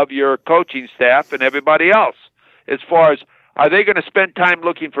chances of your coaching staff and everybody else. As far as, are they going to spend time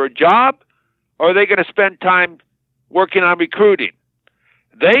looking for a job, or are they going to spend time working on recruiting?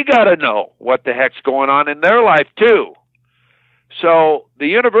 They got to know what the heck's going on in their life, too. So the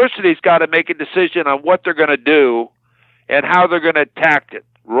university's got to make a decision on what they're going to do and how they're going to attack it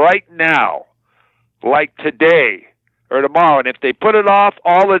right now, like today or tomorrow. And if they put it off,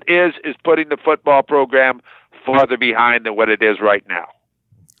 all it is putting the football program farther behind than what it is right now.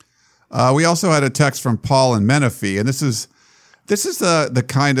 We also had a text from Paul in Menifee, and this is the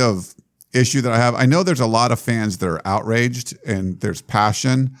kind of issue that I have. I know there's a lot of fans that are outraged and there's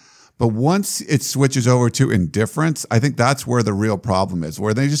passion, but once it switches over to indifference, I think that's where the real problem is,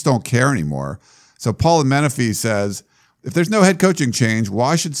 where they just don't care anymore. So Paul in Menifee says, if there's no head coaching change,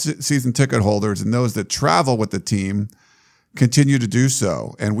 why should season ticket holders and those that travel with the team continue to do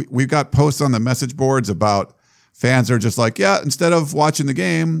so? And we've got posts on the message boards about fans are just like, yeah, instead of watching the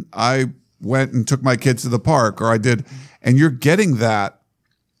game, I went and took my kids to the park, or I did. And you're getting that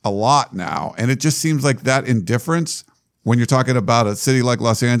a lot now. And it just seems like that indifference, when you're talking about a city like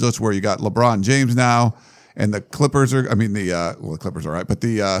Los Angeles, where you got LeBron James now, and the Clippers are, the Clippers are right, but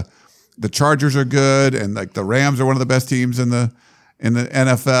the Chargers are good, and like the Rams are one of the best teams in the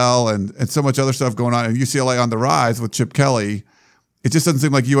NFL, and so much other stuff going on, and UCLA on the rise with Chip Kelly. It just doesn't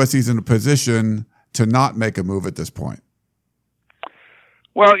seem like USC's in a position to not make a move at this point.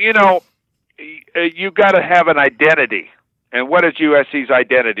 Well, you got to have an identity. And what is USC's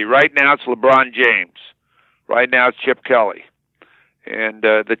identity? Right now it's LeBron James. Right now it's Chip Kelly. And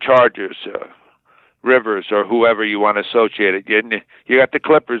the Chargers, Rivers, or whoever you want to associate it. You got the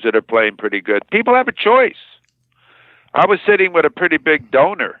Clippers that are playing pretty good. People have a choice. I was sitting with a pretty big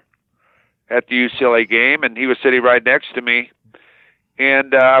donor at the UCLA game, and he was sitting right next to me.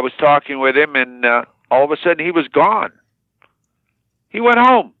 And I was talking with him, and all of a sudden he was gone. He went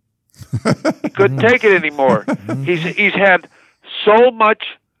home. He couldn't take it anymore. He's had so much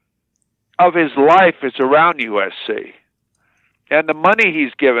of his life is around USC. And the money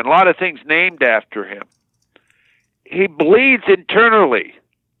he's given, a lot of things named after him. He bleeds internally.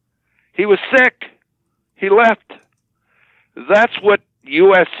 He was sick. He left. That's what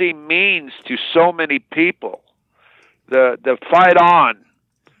USC means to so many people. The fight on,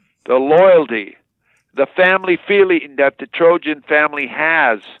 the loyalty, the family feeling that the Trojan family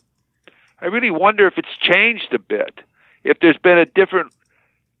has. I really wonder if it's changed a bit, if there's been a different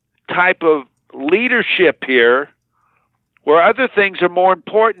type of leadership here where other things are more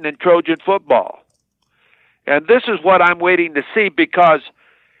important than Trojan football. And this is what I'm waiting to see, because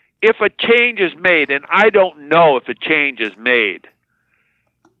if a change is made, and I don't know if a change is made,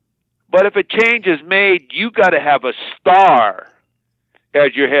 but if a change is made, you got to have a star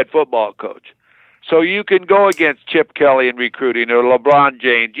as your head football coach. So you can go against Chip Kelly in recruiting or LeBron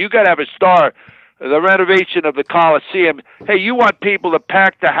James. You got to have a star. The renovation of the Coliseum. Hey, you want people to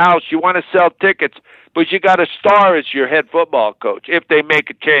pack the house. You want to sell tickets, but you got a star as your head football coach if they make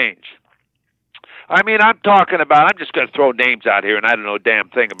a change. I mean, I'm just going to throw names out here, and I don't know a damn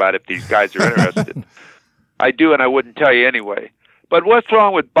thing about if these guys are interested. I do, and I wouldn't tell you anyway. But what's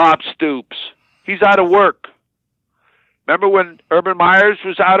wrong with Bob Stoops? He's out of work. Remember when Urban Myers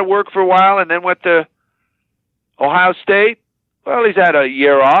was out of work for a while and then went to Ohio State? Well, he's had a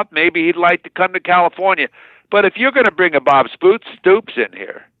year off. Maybe he'd like to come to California. But if you're going to bring a Bob Stoops in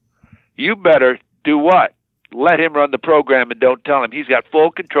here, you better do what? Let him run the program and don't tell him. He's got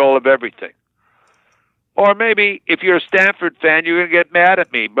full control of everything. Or maybe if you're a Stanford fan, you're going to get mad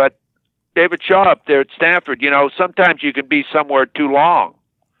at me. But David Shaw up there at Stanford, sometimes you can be somewhere too long.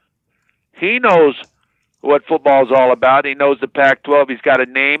 He knows what football's all about. He knows the Pac-12. He's got a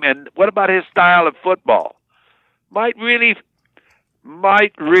name. And what about his style of football? Might really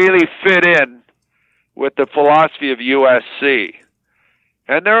fit in with the philosophy of USC.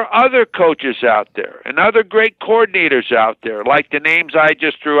 And there are other coaches out there and other great coordinators out there, like the names I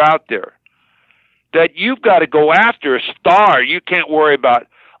just threw out there, that you've got to go after a star. You can't worry about,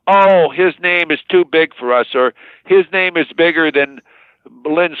 oh, his name is too big for us, or his name is bigger than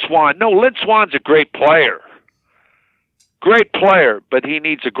Lynn Swann. No, Lynn Swann's a great player. Great player, but he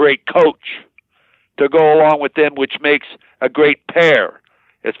needs a great coach to go along with them, which makes a great pair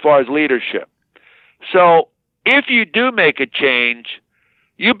as far as leadership. So if you do make a change,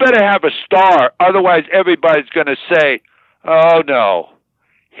 you better have a star. Otherwise, everybody's going to say, oh, no,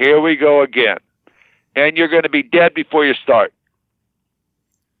 here we go again. And you're going to be dead before you start.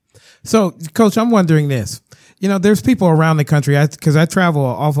 So, Coach, I'm wondering this. You know, there's people around the country, because I travel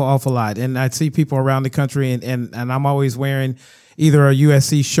an awful lot, and I see people around the country, and I'm always wearing either a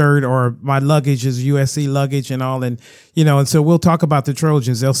USC shirt or my luggage is USC luggage and all. And, you know, and so we'll talk about the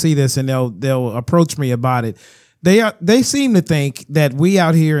Trojans. They'll see this and they'll approach me about it. They seem to think that we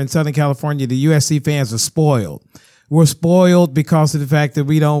out here in Southern California, the USC fans, are spoiled. We're spoiled because of the fact that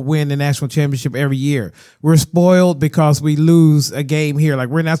we don't win the national championship every year. We're spoiled because we lose a game here. Like,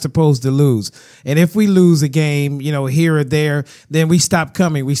 we're not supposed to lose. And if we lose a game, you know, here or there, then we stop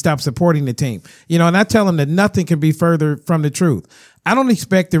coming. We stop supporting the team. You know, and I tell them that nothing can be further from the truth. I don't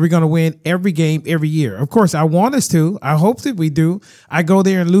expect that we're going to win every game every year. Of course, I want us to. I hope that we do. I go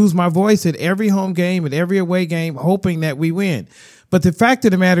there and lose my voice at every home game, at every away game, hoping that we win. But the fact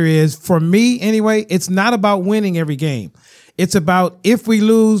of the matter is, for me anyway, it's not about winning every game. It's about, if we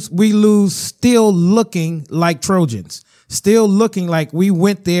lose still looking like Trojans, still looking like we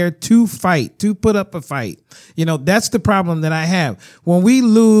went there to fight, to put up a fight. You know, that's the problem that I have. When we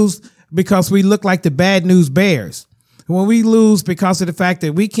lose because we look like the bad news bears, when we lose because of the fact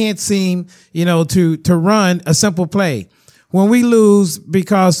that we can't seem, you know, to run a simple play, when we lose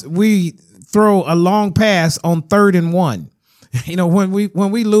because we throw a long pass on 3rd and 1, you know, when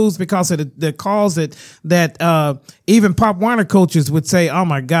we lose because of the calls that even Pop Warner coaches would say, oh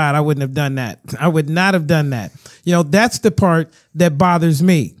my God, I wouldn't have done that. I would not have done that. You know, that's the part that bothers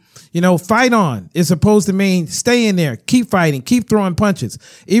me. You know, fight on is supposed to mean stay in there, keep fighting, keep throwing punches,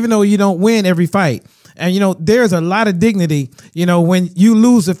 even though you don't win every fight. And, you know, there's a lot of dignity, you know, when you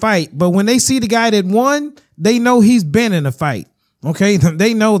lose a fight. But when they see the guy that won, they know he's been in a fight. OK,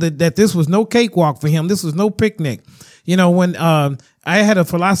 they know that this was no cakewalk for him. This was no picnic. You know, when I had a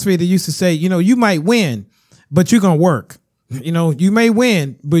philosophy that used to say, you know, you might win, but you're going to work. You know, you may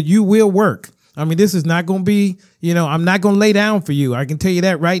win, but you will work. I mean, this is not going to be, you know, I'm not going to lay down for you. I can tell you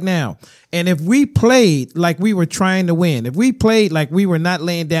that right now. And if we played like we were trying to win, if we played like we were not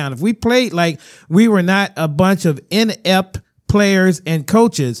laying down, if we played like we were not a bunch of inept players and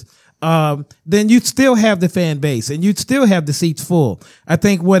coaches, then you'd still have the fan base and you'd still have the seats full. I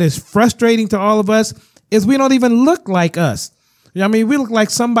think what is frustrating to all of us is we don't even look like us. I mean, we look like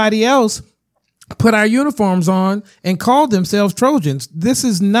somebody else put our uniforms on and called themselves Trojans. This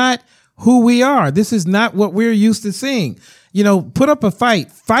is not who we are. This is not what we're used to seeing. You know, put up a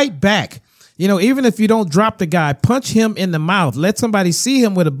fight back. You know, even if you don't drop the guy, punch him in the mouth. Let somebody see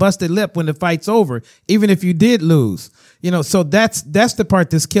him with a busted lip when the fight's over, even if you did lose. You know, so that's the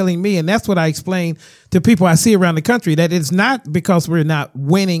part that's killing me. And that's what I explain to people I see around the country, that it's not because we're not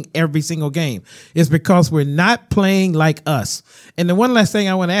winning every single game. It's because we're not playing like us. And the one last thing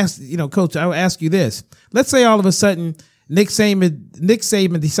I want to ask, you know, Coach, I will ask you this. Let's say all of a sudden Nick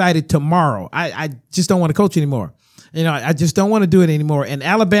Saban decided tomorrow, I just don't want to coach anymore. You know, I just don't want to do it anymore. And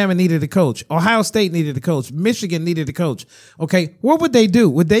Alabama needed a coach. Ohio State needed a coach. Michigan needed a coach. Okay, what would they do?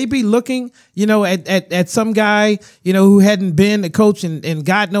 Would they be looking, you know, at some guy, you know, who hadn't been a coach in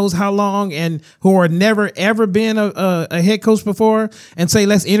God knows how long and who had never, ever been a head coach before and say,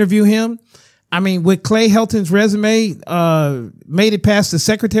 let's interview him? I mean, would Clay Helton's resume made it past the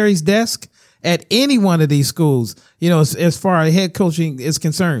secretary's desk at any one of these schools, you know, as far as head coaching is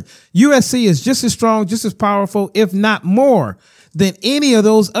concerned? USC is just as strong, just as powerful, if not more, than any of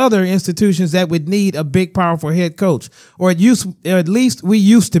those other institutions that would need a big, powerful head coach, or at least we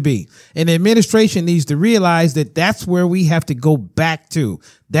used to be. And the administration needs to realize that that's where we have to go back to.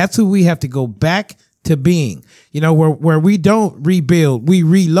 That's who we have to go back to being, you know, where we don't rebuild, we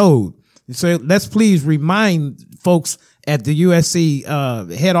reload. So let's please remind folks at the USC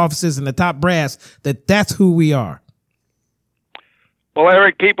head offices and the top brass that that's who we are. Well,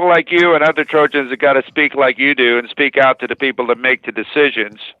 Eric, people like you and other Trojans have got to speak like you do and speak out to the people that make the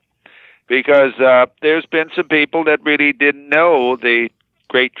decisions, because there's been some people that really didn't know the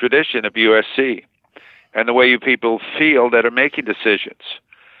great tradition of USC and the way you people feel that are making decisions.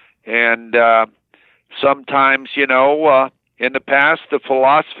 And sometimes, you know, in the past, the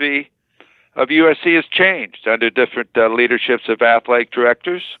philosophy of USC has changed under different leaderships of athletic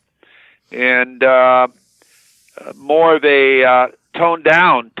directors, and more of a toned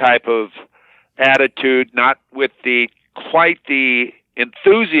down type of attitude, not with quite the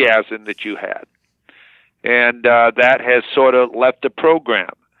enthusiasm that you had. And that has sort of left the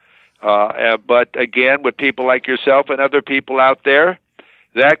program. But again, with people like yourself and other people out there,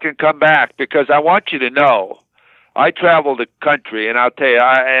 that can come back, because I want you to know, I travel the country, and I'll tell you,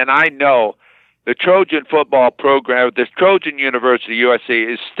 I know the Trojan football program, this Trojan University,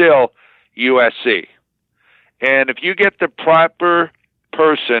 USC, is still USC. And if you get the proper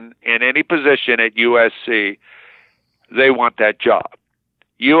person in any position at USC, they want that job.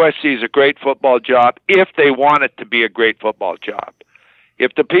 USC is a great football job if they want it to be a great football job.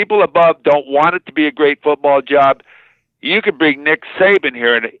 If the people above don't want it to be a great football job, you could bring Nick Saban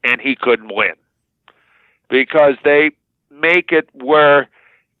here and he couldn't win, because they make it where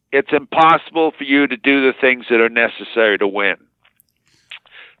it's impossible for you to do the things that are necessary to win.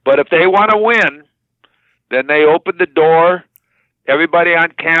 But if they want to win, then they open the door. Everybody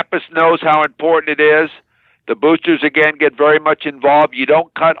on campus knows how important it is. The boosters, again, get very much involved. You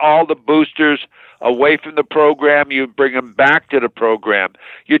don't cut all the boosters away from the program. You bring them back to the program.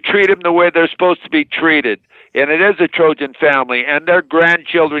 You treat them the way they're supposed to be treated. And it is a Trojan family, and their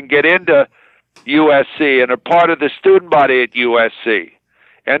grandchildren get into USC and are part of the student body at USC.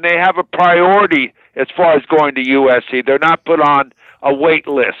 And they have a priority as far as going to USC. They're not put on a wait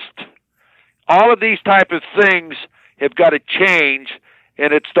list. All of these type of things have got to change,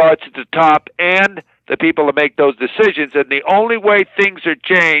 and it starts at the top and the people that make those decisions. And the only way things are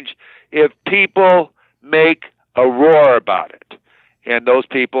changed if people make a roar about it. And those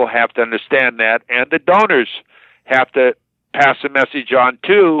people have to understand that, and the donors have to pass a message on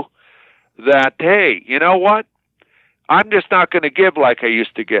too, that, hey, you know what? I'm just not going to give like I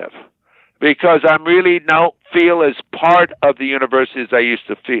used to give, because I really don't feel as part of the university as I used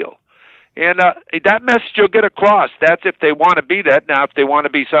to feel. And that message will get across. That's if they want to be that. Now, if they want to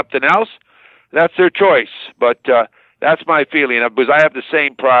be something else, that's their choice. But that's my feeling. Because I have the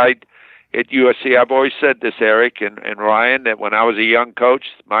same pride at USC. I've always said this, Eric and Ryan, that when I was a young coach,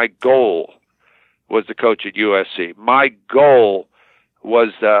 my goal was to coach at USC. My goal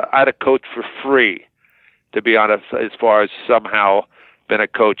was I'd have coached for free, to be honest, as far as somehow been a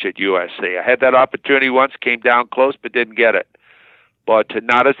coach at USC. I had that opportunity once, came down close, but didn't get it. But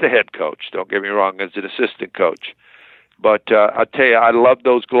not as the head coach, don't get me wrong, as an assistant coach. But I'll tell you, I loved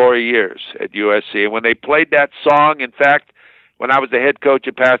those glory years at USC. And when they played that song, in fact, when I was the head coach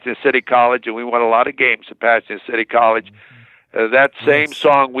at Pasadena City College, and we won a lot of games at Pasadena City College, that same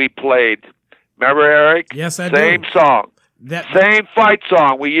song we played. Remember, Eric? Yes, I Same do. song. Same fight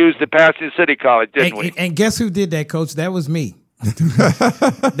song we used at Pasadena City College, didn't we? And guess who did that, Coach? That was me.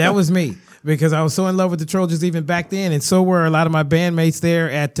 That was me. Because I was so in love with the Trojans even back then, and so were a lot of my bandmates there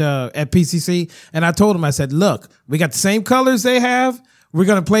at PCC. And I told them, I said, look, we got the same colors they have. We're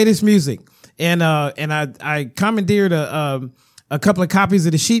going to play this music. And I commandeered a couple of copies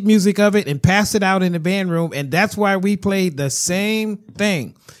of the sheet music of it and passed it out in the band room. And that's why we played the same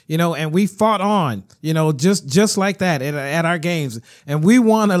thing, and we fought on, just like that at our games. And we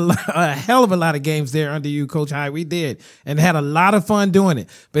won a hell of a lot of games there under you, Coach Hyde. We did, and had a lot of fun doing it.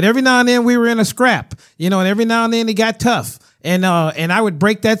 But every now and then we were in a scrap, and every now and then it got tough. And I would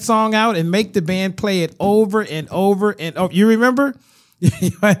break that song out and make the band play it over and over and over. You remember?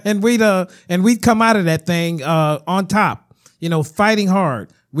 and we'd come out of that thing on top, fighting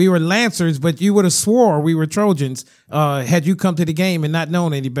hard. We were Lancers, but you would have swore we were Trojans had you come to the game and not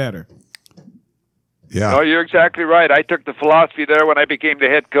known any better. Yeah. No, you're exactly right. I took the philosophy there when I became the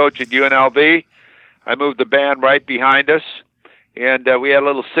head coach at UNLV. I moved the band right behind us, and we had a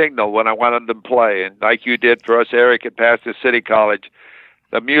little signal when I wanted them to play. And like you did for us, Eric, at Pasadena City College,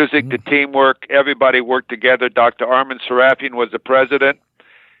 the music, the teamwork, everybody worked together. Dr. Armin Serafian was the president,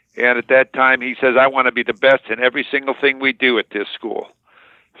 and at that time he says, I want to be the best in every single thing we do at this school.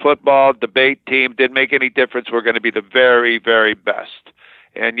 Football, debate, team, didn't make any difference. We're going to be the very, very best.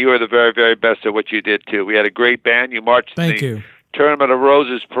 And you are the very, very best at what you did, too. We had a great band. You marched in the Tournament of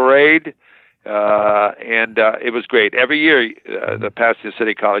Roses parade, and it was great. Every year, the Pasadena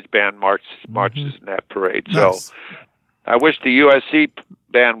City College band marches in that parade. Nice. So I wish the USC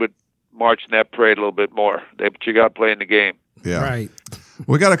band would march in that parade a little bit more. But you got to play in the game. Yeah. Right.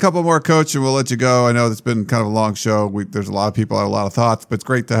 We got a couple more, Coach, and we'll let you go. I know it's been kind of a long show. There's a lot of people that have a lot of thoughts, but it's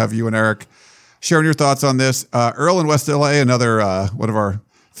great to have you and Eric sharing your thoughts on this. Earl in West LA, another one of our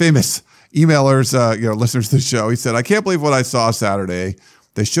famous emailers, listeners to the show. He said, I can't believe what I saw Saturday.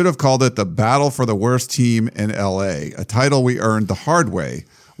 They should have called it the Battle for the Worst Team in LA, a title we earned the hard way.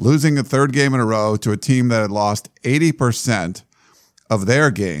 losing a third game in a row to a team that had lost 80% of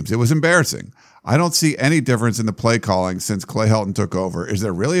their games. It was embarrassing. I don't see any difference in the play calling since Clay Helton took over. Is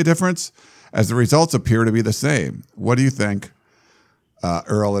there really a difference? As the results appear to be the same. What do you think,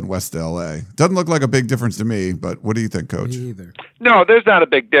 Earl in West LA? Doesn't look like a big difference to me, but what do you think, Coach? Me either. No, there's not a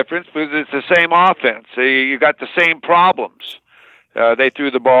big difference because it's the same offense. You got the same problems. They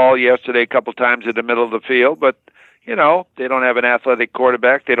threw the ball yesterday a couple times in the middle of the field, but, they don't have an athletic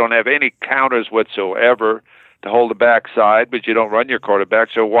quarterback. They don't have any counters whatsoever to hold the backside, but you don't run your quarterback,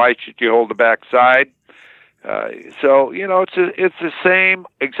 so why should you hold the backside? So it's the same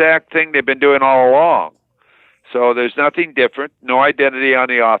exact thing they've been doing all along. So there's nothing different, no identity on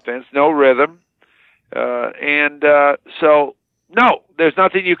the offense, no rhythm. So, no, there's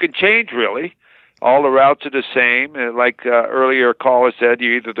nothing you can change, really. All the routes are the same. Like earlier a caller said,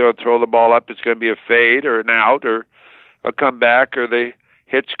 you either throw the ball up, it's going to be a fade or an out or a comeback or they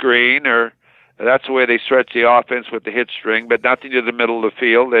hit screen, or that's the way they stretch the offense with the hit string, but nothing to the middle of the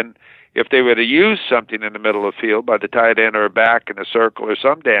field. And if they were to use something in the middle of the field by the tight end or a back in a circle or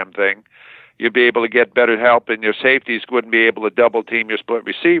some damn thing, you'd be able to get better help, and your safeties wouldn't be able to double team your split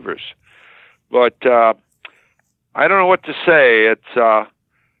receivers. But I don't know what to say.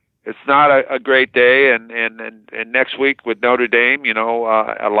 It's not a great day, and next week with Notre Dame,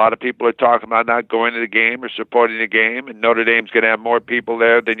 a lot of people are talking about not going to the game or supporting the game, and Notre Dame's going to have more people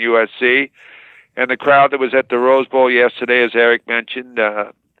there than USC. And the crowd that was at the Rose Bowl yesterday, as Eric mentioned,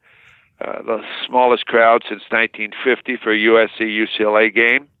 the smallest crowd since 1950 for a USC-UCLA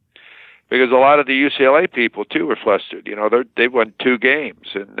game, because a lot of the UCLA people, too, were flustered. They won 2 games,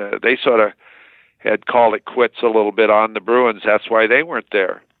 and they sort of had called it quits a little bit on the Bruins. That's why they weren't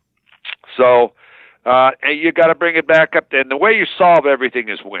there. So and you got to bring it back up. And the way you solve everything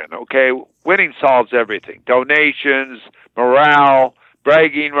is win, okay? Winning solves everything. Donations, morale,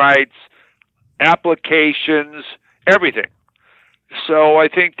 bragging rights, applications, everything. So I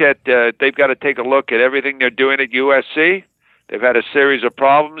think that they've got to take a look at everything they're doing at USC. They've had a series of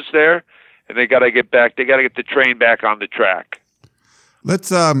problems there, and they got to get back. They got to get the train back on the track.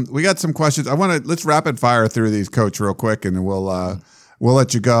 Let's we got some questions. Let's rapid fire through these, Coach, real quick, and then we'll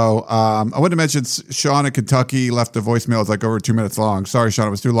let you go. I wanted to mention Sean in Kentucky left a voicemail. It's like over 2 minutes long. Sorry, Sean,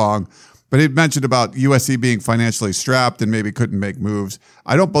 it was too long. But he mentioned about USC being financially strapped and maybe couldn't make moves.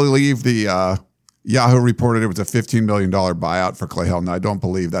 I don't believe the Yahoo reported it was a $15 million buyout for Clay Helton. I don't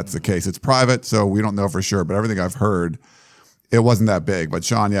believe that's the case. It's private, so we don't know for sure. But everything I've heard, it wasn't that big. But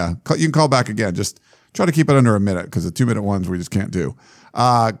Sean, yeah, you can call back again. Just try to keep it under a minute because the 2-minute ones we just can't do.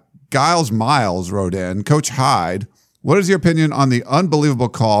 Giles Miles wrote in, Coach Hyde, what is your opinion on the unbelievable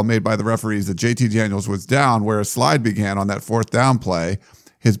call made by the referees that JT Daniels was down where a slide began on that 4th down play?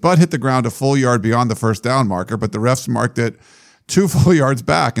 His butt hit the ground a full yard beyond the 1st down marker, but the refs marked it 2 full yards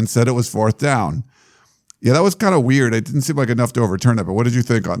back and said it was 4th down. Yeah, that was kind of weird. It didn't seem like enough to overturn it, but what did you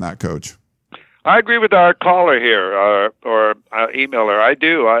think on that, Coach? I agree with our caller here, or emailer. I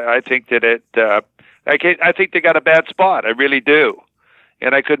do. I think that I think they got a bad spot. I really do.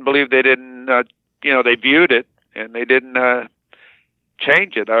 And I couldn't believe they didn't, they viewed it and they didn't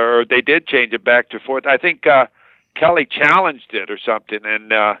change it, or they did change it back to 4th. I think Kelly challenged it or something,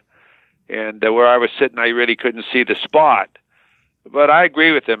 and where I was sitting, I really couldn't see the spot. But I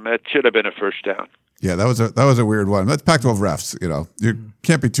agree with him. It should have been a 1st down. Yeah, that was a weird one. That's Pac-12 refs. You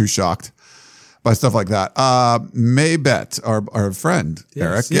can't be too shocked by stuff like that. Maybet, our friend,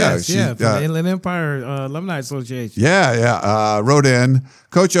 Eric. Yes, from the Inland Empire Alumni Association. Wrote in,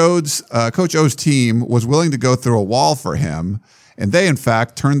 Coach O's team was willing to go through a wall for him, and they, in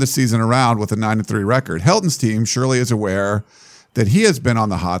fact, turned the season around with a 9-3 record. Helton's team surely is aware that he has been on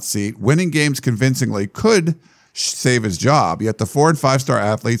the hot seat. Winning games convincingly could save his job, yet the 4- and 5-star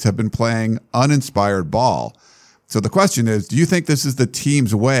athletes have been playing uninspired ball. So the question is, do you think this is the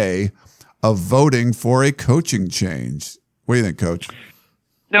team's way of voting for a coaching change? What do you think, Coach?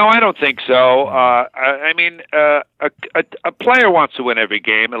 No, I don't think so. I mean, a player wants to win every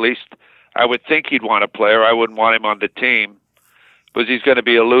game. At least I would think he'd want a player. I wouldn't want him on the team because he's going to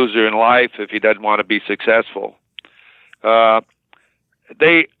be a loser in life if he doesn't want to be successful.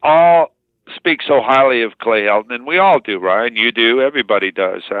 They all speak so highly of Clay Helton, and we all do, Ryan. You do. Everybody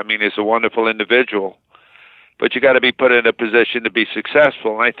does. I mean, he's a wonderful individual. But you got to be put in a position to be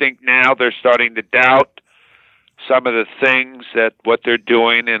successful. And I think now they're starting to doubt some of the things that what they're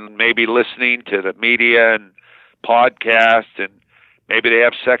doing, and maybe listening to the media and podcasts, and maybe they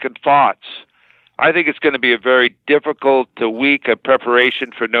have second thoughts. I think it's going to be a very difficult week of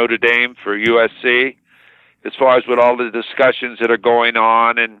preparation for Notre Dame, for USC, as far as with all the discussions that are going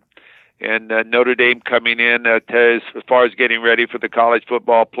on, and and Notre Dame coming in as far as getting ready for the college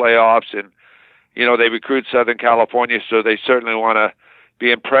football playoffs. And, they recruit Southern California, so they certainly want to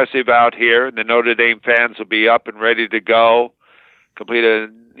be impressive out here. And the Notre Dame fans will be up and ready to go, complete a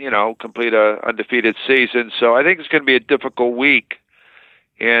undefeated season. So I think it's going to be a difficult week.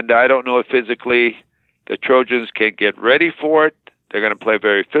 And I don't know if physically the Trojans can get ready for it. They're going to play a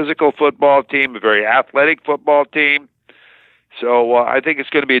very physical football team, a very athletic football team. So I think it's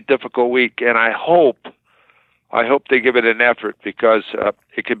going to be a difficult week, and I hope they give it an effort, because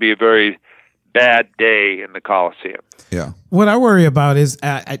it could be a very bad day in the Coliseum. Yeah. What I worry about is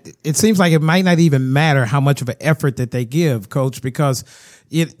it seems like it might not even matter how much of an effort that they give, Coach, because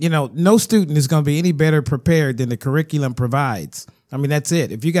no student is going to be any better prepared than the curriculum provides. I mean, that's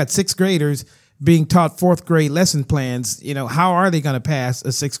it. If you got sixth graders being taught fourth grade lesson plans, how are they going to pass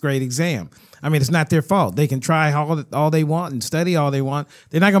a sixth grade exam? I mean, it's not their fault. They can try all they want and study all they want.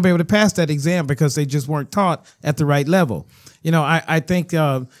 They're not going to be able to pass that exam because they just weren't taught at the right level. I think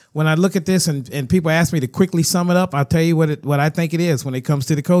when I look at this and people ask me to quickly sum it up, I'll tell you what I think it is when it comes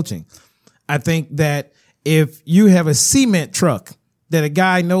to the coaching. I think that if you have a cement truck that a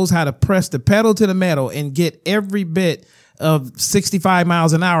guy knows how to press the pedal to the metal and get every bit of 65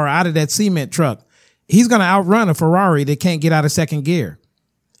 miles an hour out of that cement truck, he's going to outrun a Ferrari that can't get out of second gear.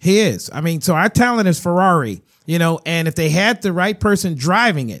 He is. I mean, so our talent is Ferrari, and if they had the right person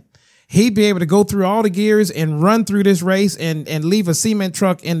driving it, he'd be able to go through all the gears and run through this race and leave a cement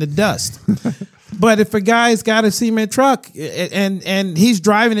truck in the dust. But if a guy's got a cement truck and he's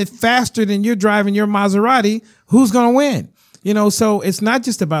driving it faster than you're driving your Maserati, who's going to win? So it's not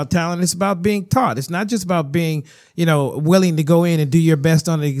just about talent. It's about being taught. It's not just about being, willing to go in and do your best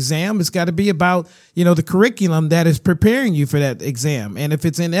on the exam. It's got to be about, the curriculum that is preparing you for that exam. And if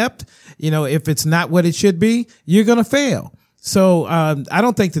it's inept, if it's not what it should be, you're going to fail. So I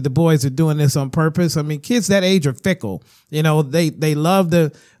don't think that the boys are doing this on purpose. I mean, kids that age are fickle. They love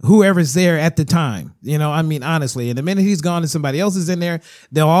whoever's there at the time. Honestly. And the minute he's gone and somebody else is in there,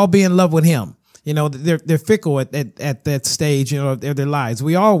 they'll all be in love with him. They're fickle at that stage, of their lives.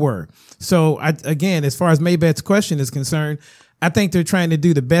 We all were. So again, as far as Maybeth's question is concerned, I think they're trying to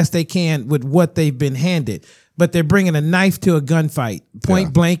do the best they can with what they've been handed, but they're bringing a knife to a gunfight,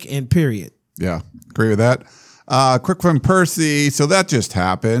 point blank and period. Yeah. Agree with that. Quick from Percy. So that just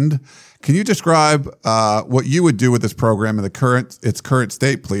happened. Can you describe what you would do with this program in its current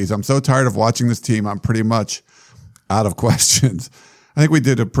state, please? I'm so tired of watching this team. I'm pretty much out of questions. I think we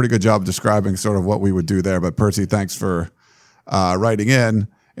did a pretty good job describing sort of what we would do there. But Percy, thanks for writing in.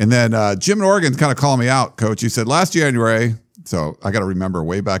 And then Jim in Oregon's kind of calling me out, Coach. He said last January, so I got to remember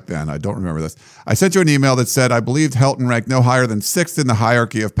way back then. I don't remember this. I sent you an email that said I believed Helton ranked no higher than 6th in the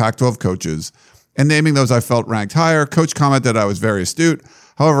hierarchy of Pac-12 coaches. And naming those I felt ranked higher, Coach commented I was very astute.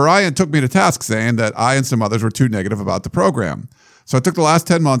 However, Ryan took me to task saying that I and some others were too negative about the program. So I took the last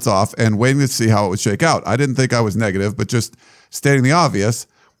 10 months off and waiting to see how it would shake out. I didn't think I was negative, but just stating the obvious.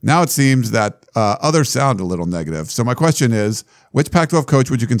 Now it seems that others sound a little negative. So my question is, which Pac-12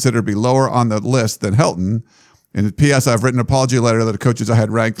 coach would you consider to be lower on the list than Helton? And P.S. I've written an apology letter to the coaches I had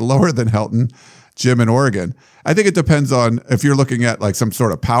ranked lower than Helton, Jim in Oregon. I think it depends on if you're looking at like some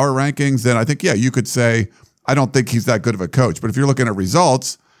sort of power rankings, then I think, you could say, I don't think he's that good of a coach. But if you're looking at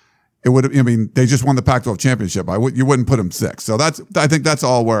results, they just won the Pac-12 championship. You wouldn't put him 6th. So I think that's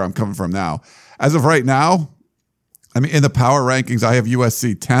all where I'm coming from now. As of right now, in the power rankings, I have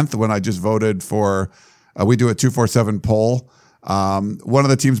USC 10th when I just voted for, we do a 247 poll. One of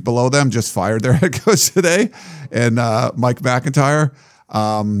the teams below them just fired their head coach today, and Mike McIntyre.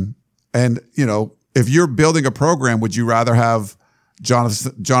 If you're building a program, would you rather have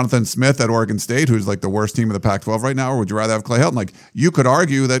Jonathan Smith at Oregon State, who's like the worst team in the Pac-12 right now, or would you rather have Clay Helton? Like, you could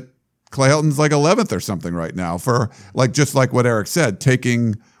argue that Clay Helton's like 11th or something right now for just like what Eric said,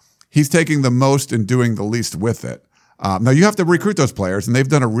 he's taking the most and doing the least with it. Now you have to recruit those players, and they've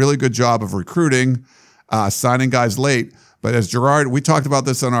done a really good job of recruiting, signing guys late. But as Gerard, we talked about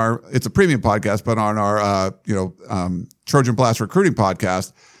this on it's a premium podcast, but on our, Trojan Blast recruiting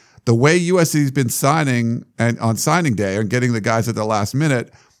podcast, the way USC's been signing and on signing day and getting the guys at the last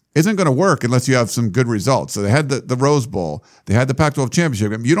minute isn't going to work unless you have some good results. So they had the Rose Bowl, they had the Pac-12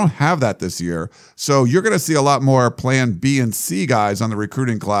 championship. You don't have that this year. So you're going to see a lot more plan B and C guys on the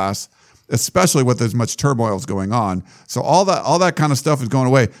recruiting class, especially with as much turmoil is going on. So all that kind of stuff is going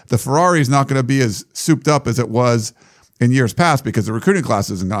away. The Ferrari is not going to be as souped up as it was in years past because the recruiting class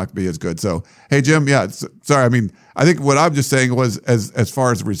is not going to be as good. So, hey, Jim, sorry. I think what I'm just saying was as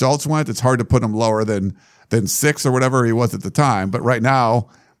far as results went, it's hard to put him lower than 6 or whatever he was at the time. But right now,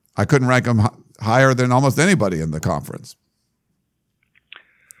 I couldn't rank him higher than almost anybody in the conference.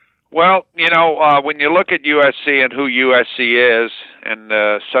 Well, when you look at USC and who USC is,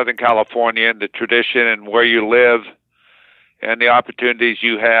 and Southern California, and the tradition and where you live, and the opportunities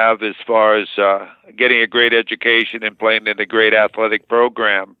you have as far as getting a great education and playing in a great athletic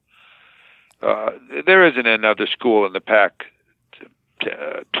program, there isn't another school in the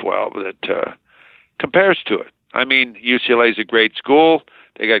Pac-12 that compares to it. I mean, UCLA is a great school.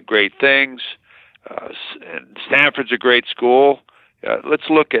 They got great things. And Stanford's a great school. Let's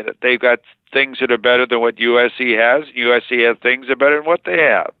look at it. They've got things that are better than what USC has. USC has things that are better than what they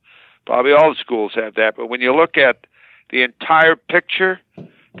have. Probably all the schools have that. But when you look at the entire picture,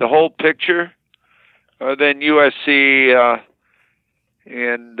 the whole picture, then USC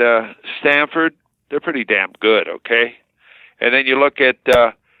and Stanford, they're pretty damn good, okay? And then you look at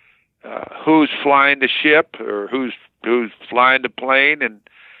who's flying the ship or who's flying the plane, and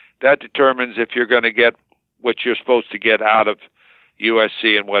that determines if you're going to get what you're supposed to get out of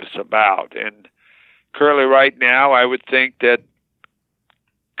USC and what it's about. And currently right now, I would think that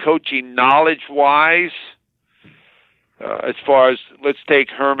coaching knowledge-wise, as far as, let's take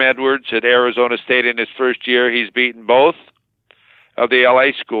Herm Edwards at Arizona State in his first year, he's beaten both of the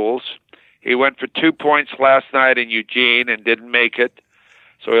LA schools. He went for 2 points last night in Eugene and didn't make it,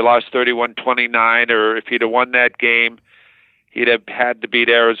 so he lost 31-29, or if he'd have won that game, he'd have had to beat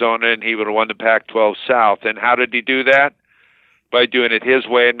Arizona and he would have won the Pac-12 South. And how did he do that? By doing it his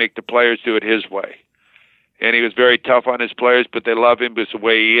way and make the players do it his way. And he was very tough on his players, but they love him because of the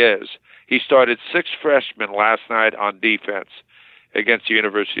way he is. He started 6 freshmen last night on defense against the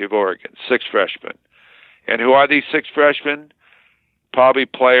University of Oregon, 6 freshmen. And who are these 6 freshmen? Probably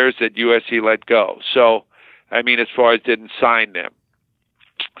players that USC let go. So, I mean, as far as didn't sign them.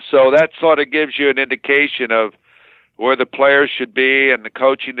 So that sort of gives you an indication of where the players should be and the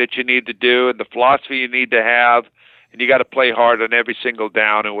coaching that you need to do and the philosophy you need to have. And you got to play hard on every single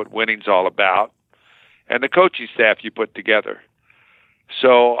down and what winning's all about. And the coaching staff you put together.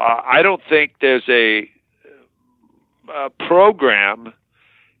 So I don't think there's a program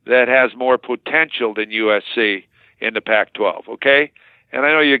that has more potential than USC in the Pac-12, okay? And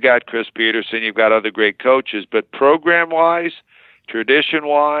I know you got Chris Peterson, you've got other great coaches, but program-wise,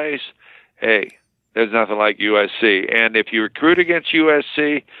 tradition-wise, hey, there's nothing like USC. And if you recruit against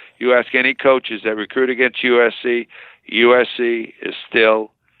USC, you ask any coaches that recruit against USC, USC is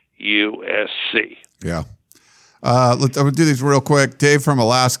still USC. Yeah. I'm going to do these real quick. Dave from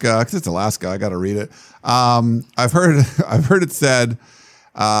Alaska, because it's Alaska, I got to read it. I've heard it said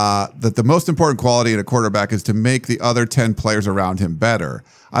that the most important quality in a quarterback is to make the other 10 players around him better.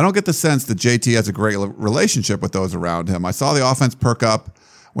 I don't get the sense that JT has a great relationship with those around him. I saw the offense perk up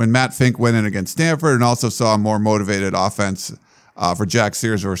when Matt Fink went in against Stanford, and also saw a more motivated offense for Jack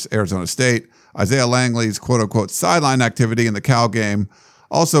Sears versus Arizona State. Isaiah Langley's quote-unquote sideline activity in the Cal game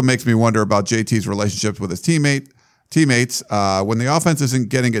also makes me wonder about JT's relationships with his teammates. When the offense isn't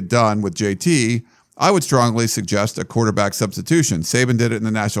getting it done with JT, I would strongly suggest a quarterback substitution. Saban did it in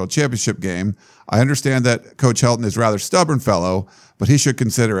the national championship game. I understand that Coach Helton is a rather stubborn fellow, but he should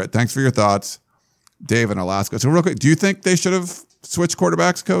consider it. Thanks for your thoughts, Dave in Alaska. So real quick, do you think they should have switched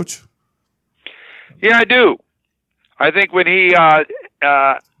quarterbacks, Coach? Yeah, I do. I think when he got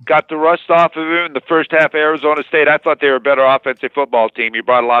the rust off of him in the first half of Arizona State, I thought they were a better offensive football team. He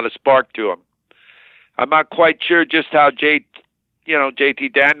brought a lot of spark to them. I'm not quite sure just how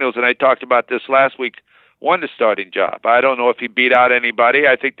JT Daniels, and I talked about this last week, won the starting job. I don't know if he beat out anybody.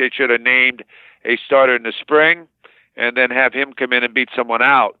 I think they should have named a starter in the spring and then have him come in and beat someone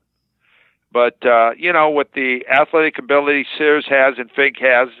out. But, with the athletic ability Sears has and Fink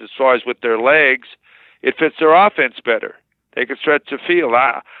has, as far as with their legs, it fits their offense better. They can stretch the field.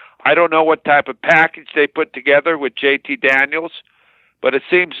 I don't know what type of package they put together with JT Daniels, but it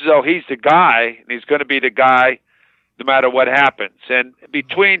seems as though he's the guy, and he's going to be the guy no matter what happens. And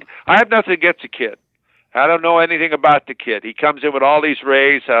I have nothing against the kid. I don't know anything about the kid. He comes in with all these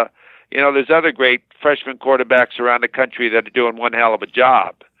rays. There's other great freshman quarterbacks around the country that are doing one hell of a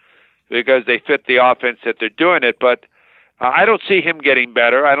job because they fit the offense that they're doing it. But I don't see him getting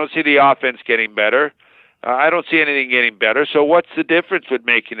better. I don't see the offense getting better. I don't see anything getting better. So what's the difference with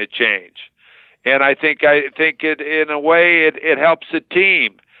making a change? And I think it, in a way, it helps the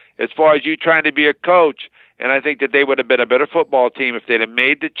team as far as you trying to be a coach. And I think that they would have been a better football team if they'd have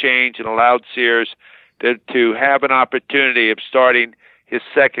made the change and allowed Sears to have an opportunity of starting his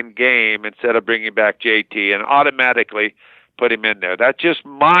second game instead of bringing back JT and automatically put him in there. That's just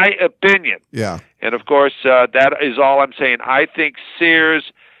my opinion. Yeah. And, of course, that is all I'm saying. I think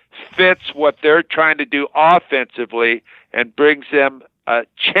Sears fits what they're trying to do offensively and brings them a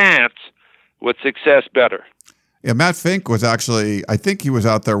chance with success better. Yeah, Matt Fink was actually, I think he was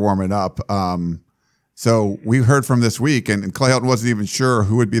out there warming up. So we heard from this week, and Clay Helton wasn't even sure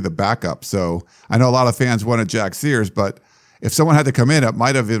who would be the backup. So I know a lot of fans wanted Jack Sears, but if someone had to come in, it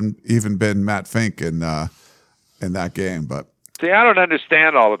might have even been Matt Fink in that game. But see, I don't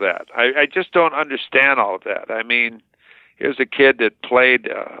understand all of that. I just don't understand all of that. I mean, here's a kid that played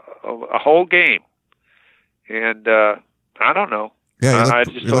a whole game, and I don't know. Yeah, I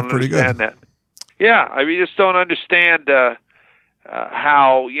just don't understand that. Yeah, I mean, just don't understand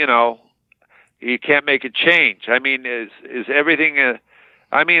how you can't make a change. I mean, is everything?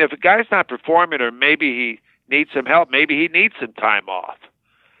 I mean, if a guy's not performing, or maybe he needs some help, maybe he needs some time off.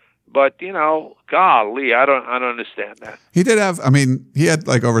 But golly, I don't understand that. He did have. I mean, he had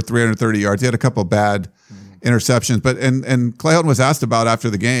like over 330 yards. He had a couple bad interceptions, but and Clay Helton was asked about after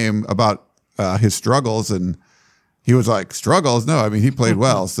the game about his struggles, and he was like, "Struggles? No, I mean, he played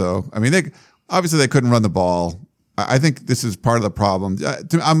well." So I mean, they couldn't run the ball. I think this is part of the problem.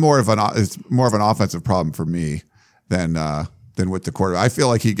 It's more of an offensive problem for me than with the quarterback. I feel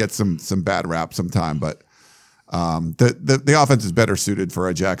like he gets some bad rap sometime, but the offense is better suited for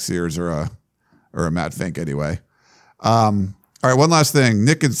a Jack Sears or a Matt Fink anyway. All right, one last thing.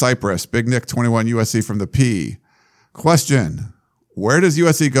 Nick in Cyprus, Big Nick 21 USC from the P. Question: where does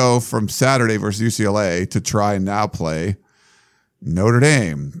USC go from Saturday versus UCLA to try and now play Notre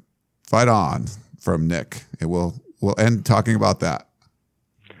Dame? Fight on, from Nick. We'll end talking about that.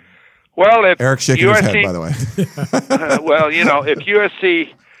 Well, if Eric shaking USC, his head, by the way. well, if USC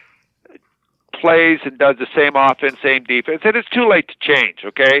plays and does the same offense, same defense, and it's too late to change,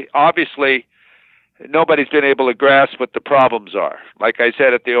 okay? Obviously, nobody's been able to grasp what the problems are. Like I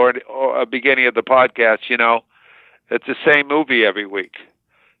said at the beginning of the podcast, it's the same movie every week,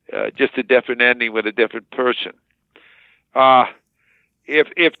 just a different ending with a different person. Then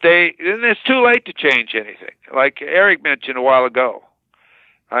it's too late to change anything. Like Eric mentioned a while ago.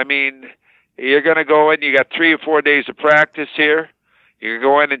 I mean, you're going to go in, you got 3 or 4 days of practice here. You can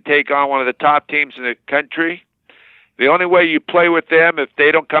go in and take on one of the top teams in the country. The only way you play with them, if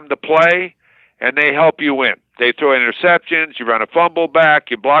they don't come to play and they help you win. They throw interceptions, you run a fumble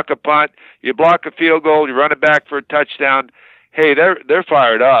back, you block a punt, you block a field goal, you run it back for a touchdown. Hey, they're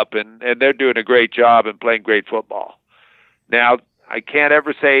fired up, and they're doing a great job and playing great football. Now, I can't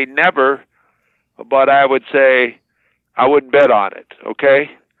ever say never, but I would say I wouldn't bet on it, okay?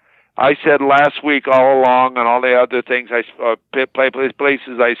 I said last week all along on all the other things,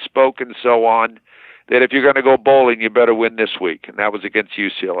 places I spoke and so on, that if you're going to go bowling, you better win this week, and that was against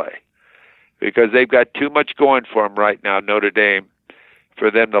UCLA. Because they've got too much going for them right now, Notre Dame, for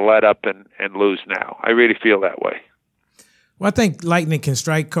them to let up and lose now. I really feel that way. Well, I think lightning can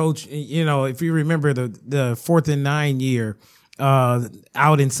strike, Coach. If you remember the 4th and 9 year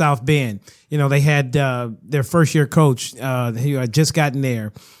out in South Bend, they had their first year coach who had just gotten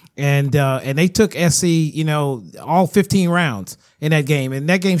there. And they took SC, all 15 rounds in that game. And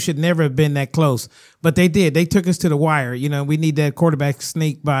that game should never have been that close. But they did. They took us to the wire. We need that quarterback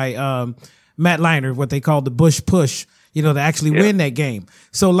sneak by Matt Leinart, what they call the Bush push, to actually win that game.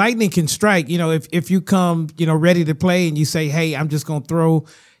 So lightning can strike, if you come, ready to play and you say, hey, I'm just going to throw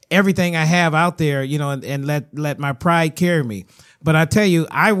everything I have out there, and let my pride carry me. But I tell you,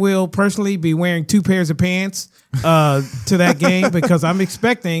 I will personally be wearing 2 pairs of pants to that game because I'm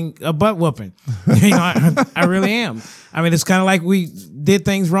expecting a butt whooping. I really am. I mean, it's kind of like we did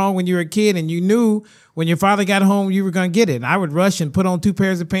things wrong when you were a kid and you knew when your father got home, you were going to get it. And I would rush and put on 2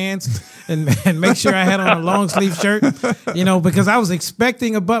 pairs of pants and make sure I had on a long sleeve shirt, because I was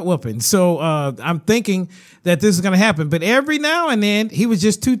expecting a butt whooping. So I'm thinking that this is going to happen. But every now and then he was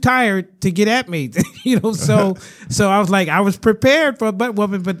just too tired to get at me, so I was like, I was prepared for a butt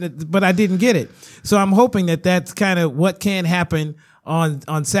whooping, but I didn't get it. So I'm hoping that that's kind of what can happen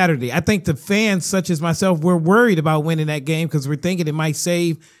on Saturday. I think the fans, such as myself, we're worried about winning that game because we're thinking it might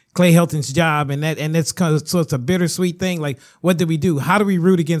save Clay Helton's job, and that's kind of, so it's a bittersweet thing. Like, what do we do? How do we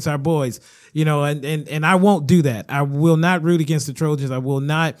root against our boys? And I won't do that. I will not root against the Trojans. I will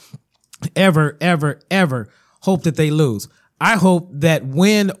not ever, ever, ever hope that they lose. I hope that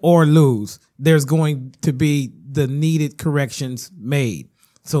win or lose, there's going to be the needed corrections made.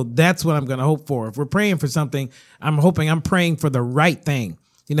 So that's what I'm going to hope for. If we're praying for something, I'm praying for the right thing.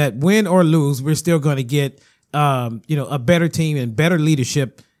 That win or lose, we're still going to get, a better team and better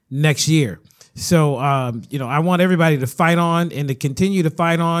leadership next year. So, I want everybody to fight on and to continue to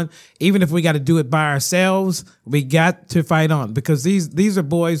fight on. Even if we got to do it by ourselves, we got to fight on because these are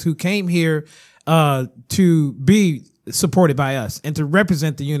boys who came here, to be supported by us and to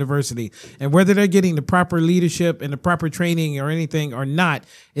represent the university. And whether they're getting the proper leadership and the proper training or anything or not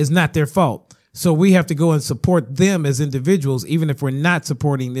is not their fault. So we have to go and support them as individuals, even if we're not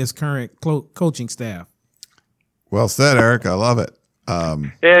supporting this current coaching staff. Well said, Eric. I love it.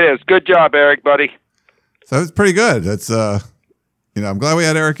 It is. Good job, Eric, buddy. So it's pretty good. It's I'm glad we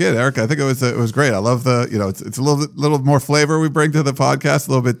had Eric in. Eric, I think it was great. I love it's a little more flavor we bring to the podcast,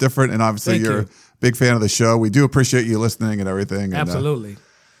 a little bit different, and obviously you're a big fan of the show. We do appreciate you listening and everything. Absolutely. And,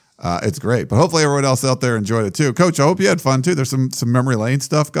 it's great. But hopefully everyone else out there enjoyed it too. Coach, I hope you had fun too. There's some memory lane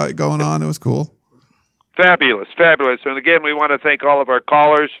stuff going on. It was cool. Fabulous. And again, we want to thank all of our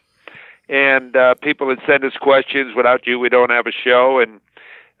callers and people that send us questions. Without you, we don't have a show. And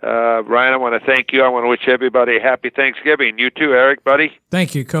Ryan, I want to thank you. I want to wish everybody a happy Thanksgiving. You too, Eric, buddy.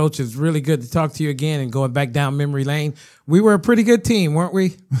 Thank you, Coach. It's really good to talk to you again and going back down memory lane. We were a pretty good team, weren't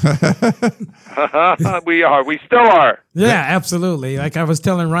we? We are. We still are. Yeah, absolutely. Like I was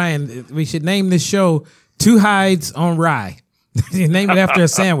telling Ryan, we should name this show Two Hides on Rye. Name it after a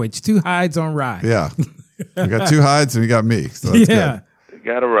sandwich. Two Hides on Rye. Yeah. We got two hides and we got me. So that's good. You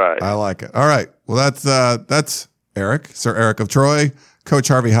got it right. I like it. All right. Well, that's Eric, Sir Eric of Troy, Coach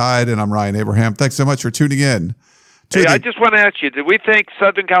Harvey Hyde, and I'm Ryan Abraham. Thanks so much for tuning in. I just want to ask you, did we thank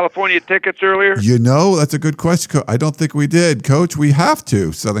Southern California Tickets earlier? That's a good question. I don't think we did. Coach, we have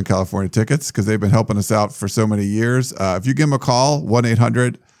to, Southern California Tickets, because they've been helping us out for so many years. If you give them a call,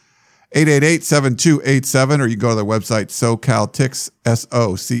 1-800-888-7287, or you go to their website, SoCalTix,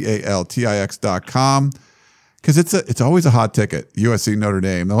 SoCalTix.com, because it's always a hot ticket, USC Notre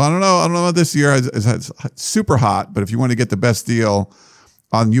Dame. Though I don't know this year is super hot, but if you want to get the best deal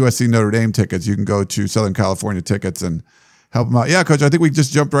on USC Notre Dame tickets, you can go to Southern California Tickets and help them out. Yeah, Coach, I think we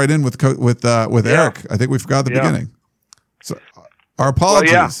just jumped right in with Eric. I think we forgot the beginning. So our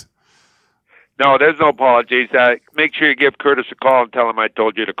apologies. Well, no, there's no apologies. Make sure you give Curtis a call and tell him I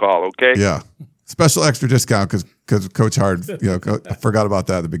told you to call, okay? Yeah. Special extra discount because Coach Hard, forgot about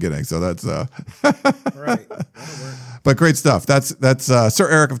that at the beginning. So that's right. But great stuff. That's Sir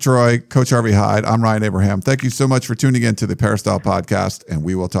Eric of Troy, Coach Harvey Hyde. I'm Ryan Abraham. Thank you so much for tuning in to the Peristyle Podcast, and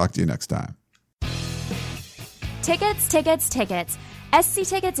we will talk to you next time. Tickets. SC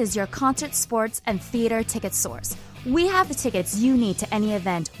Tickets is your concert, sports, and theater ticket source. We have the tickets you need to any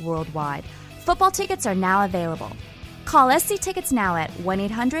event worldwide. Football tickets are now available. Call SC Tickets now at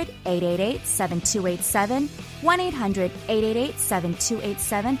 1-800-888-7287,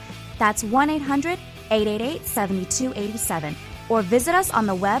 1-800-888-7287. That's 1-800-888-7287. Or visit us on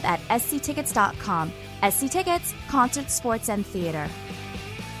the web at sctickets.com. SC Tickets, concert, sports, and theater.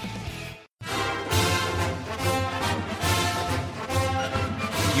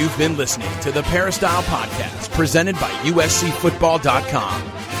 You've been listening to the Peristyle Podcast, presented by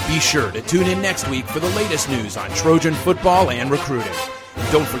USCFootball.com. Be sure to tune in next week for the latest news on Trojan football and recruiting.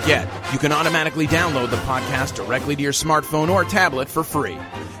 And don't forget, you can automatically download the podcast directly to your smartphone or tablet for free.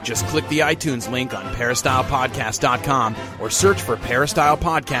 Just click the iTunes link on peristylepodcast.com or search for Peristyle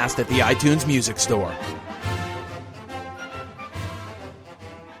Podcast at the iTunes Music Store.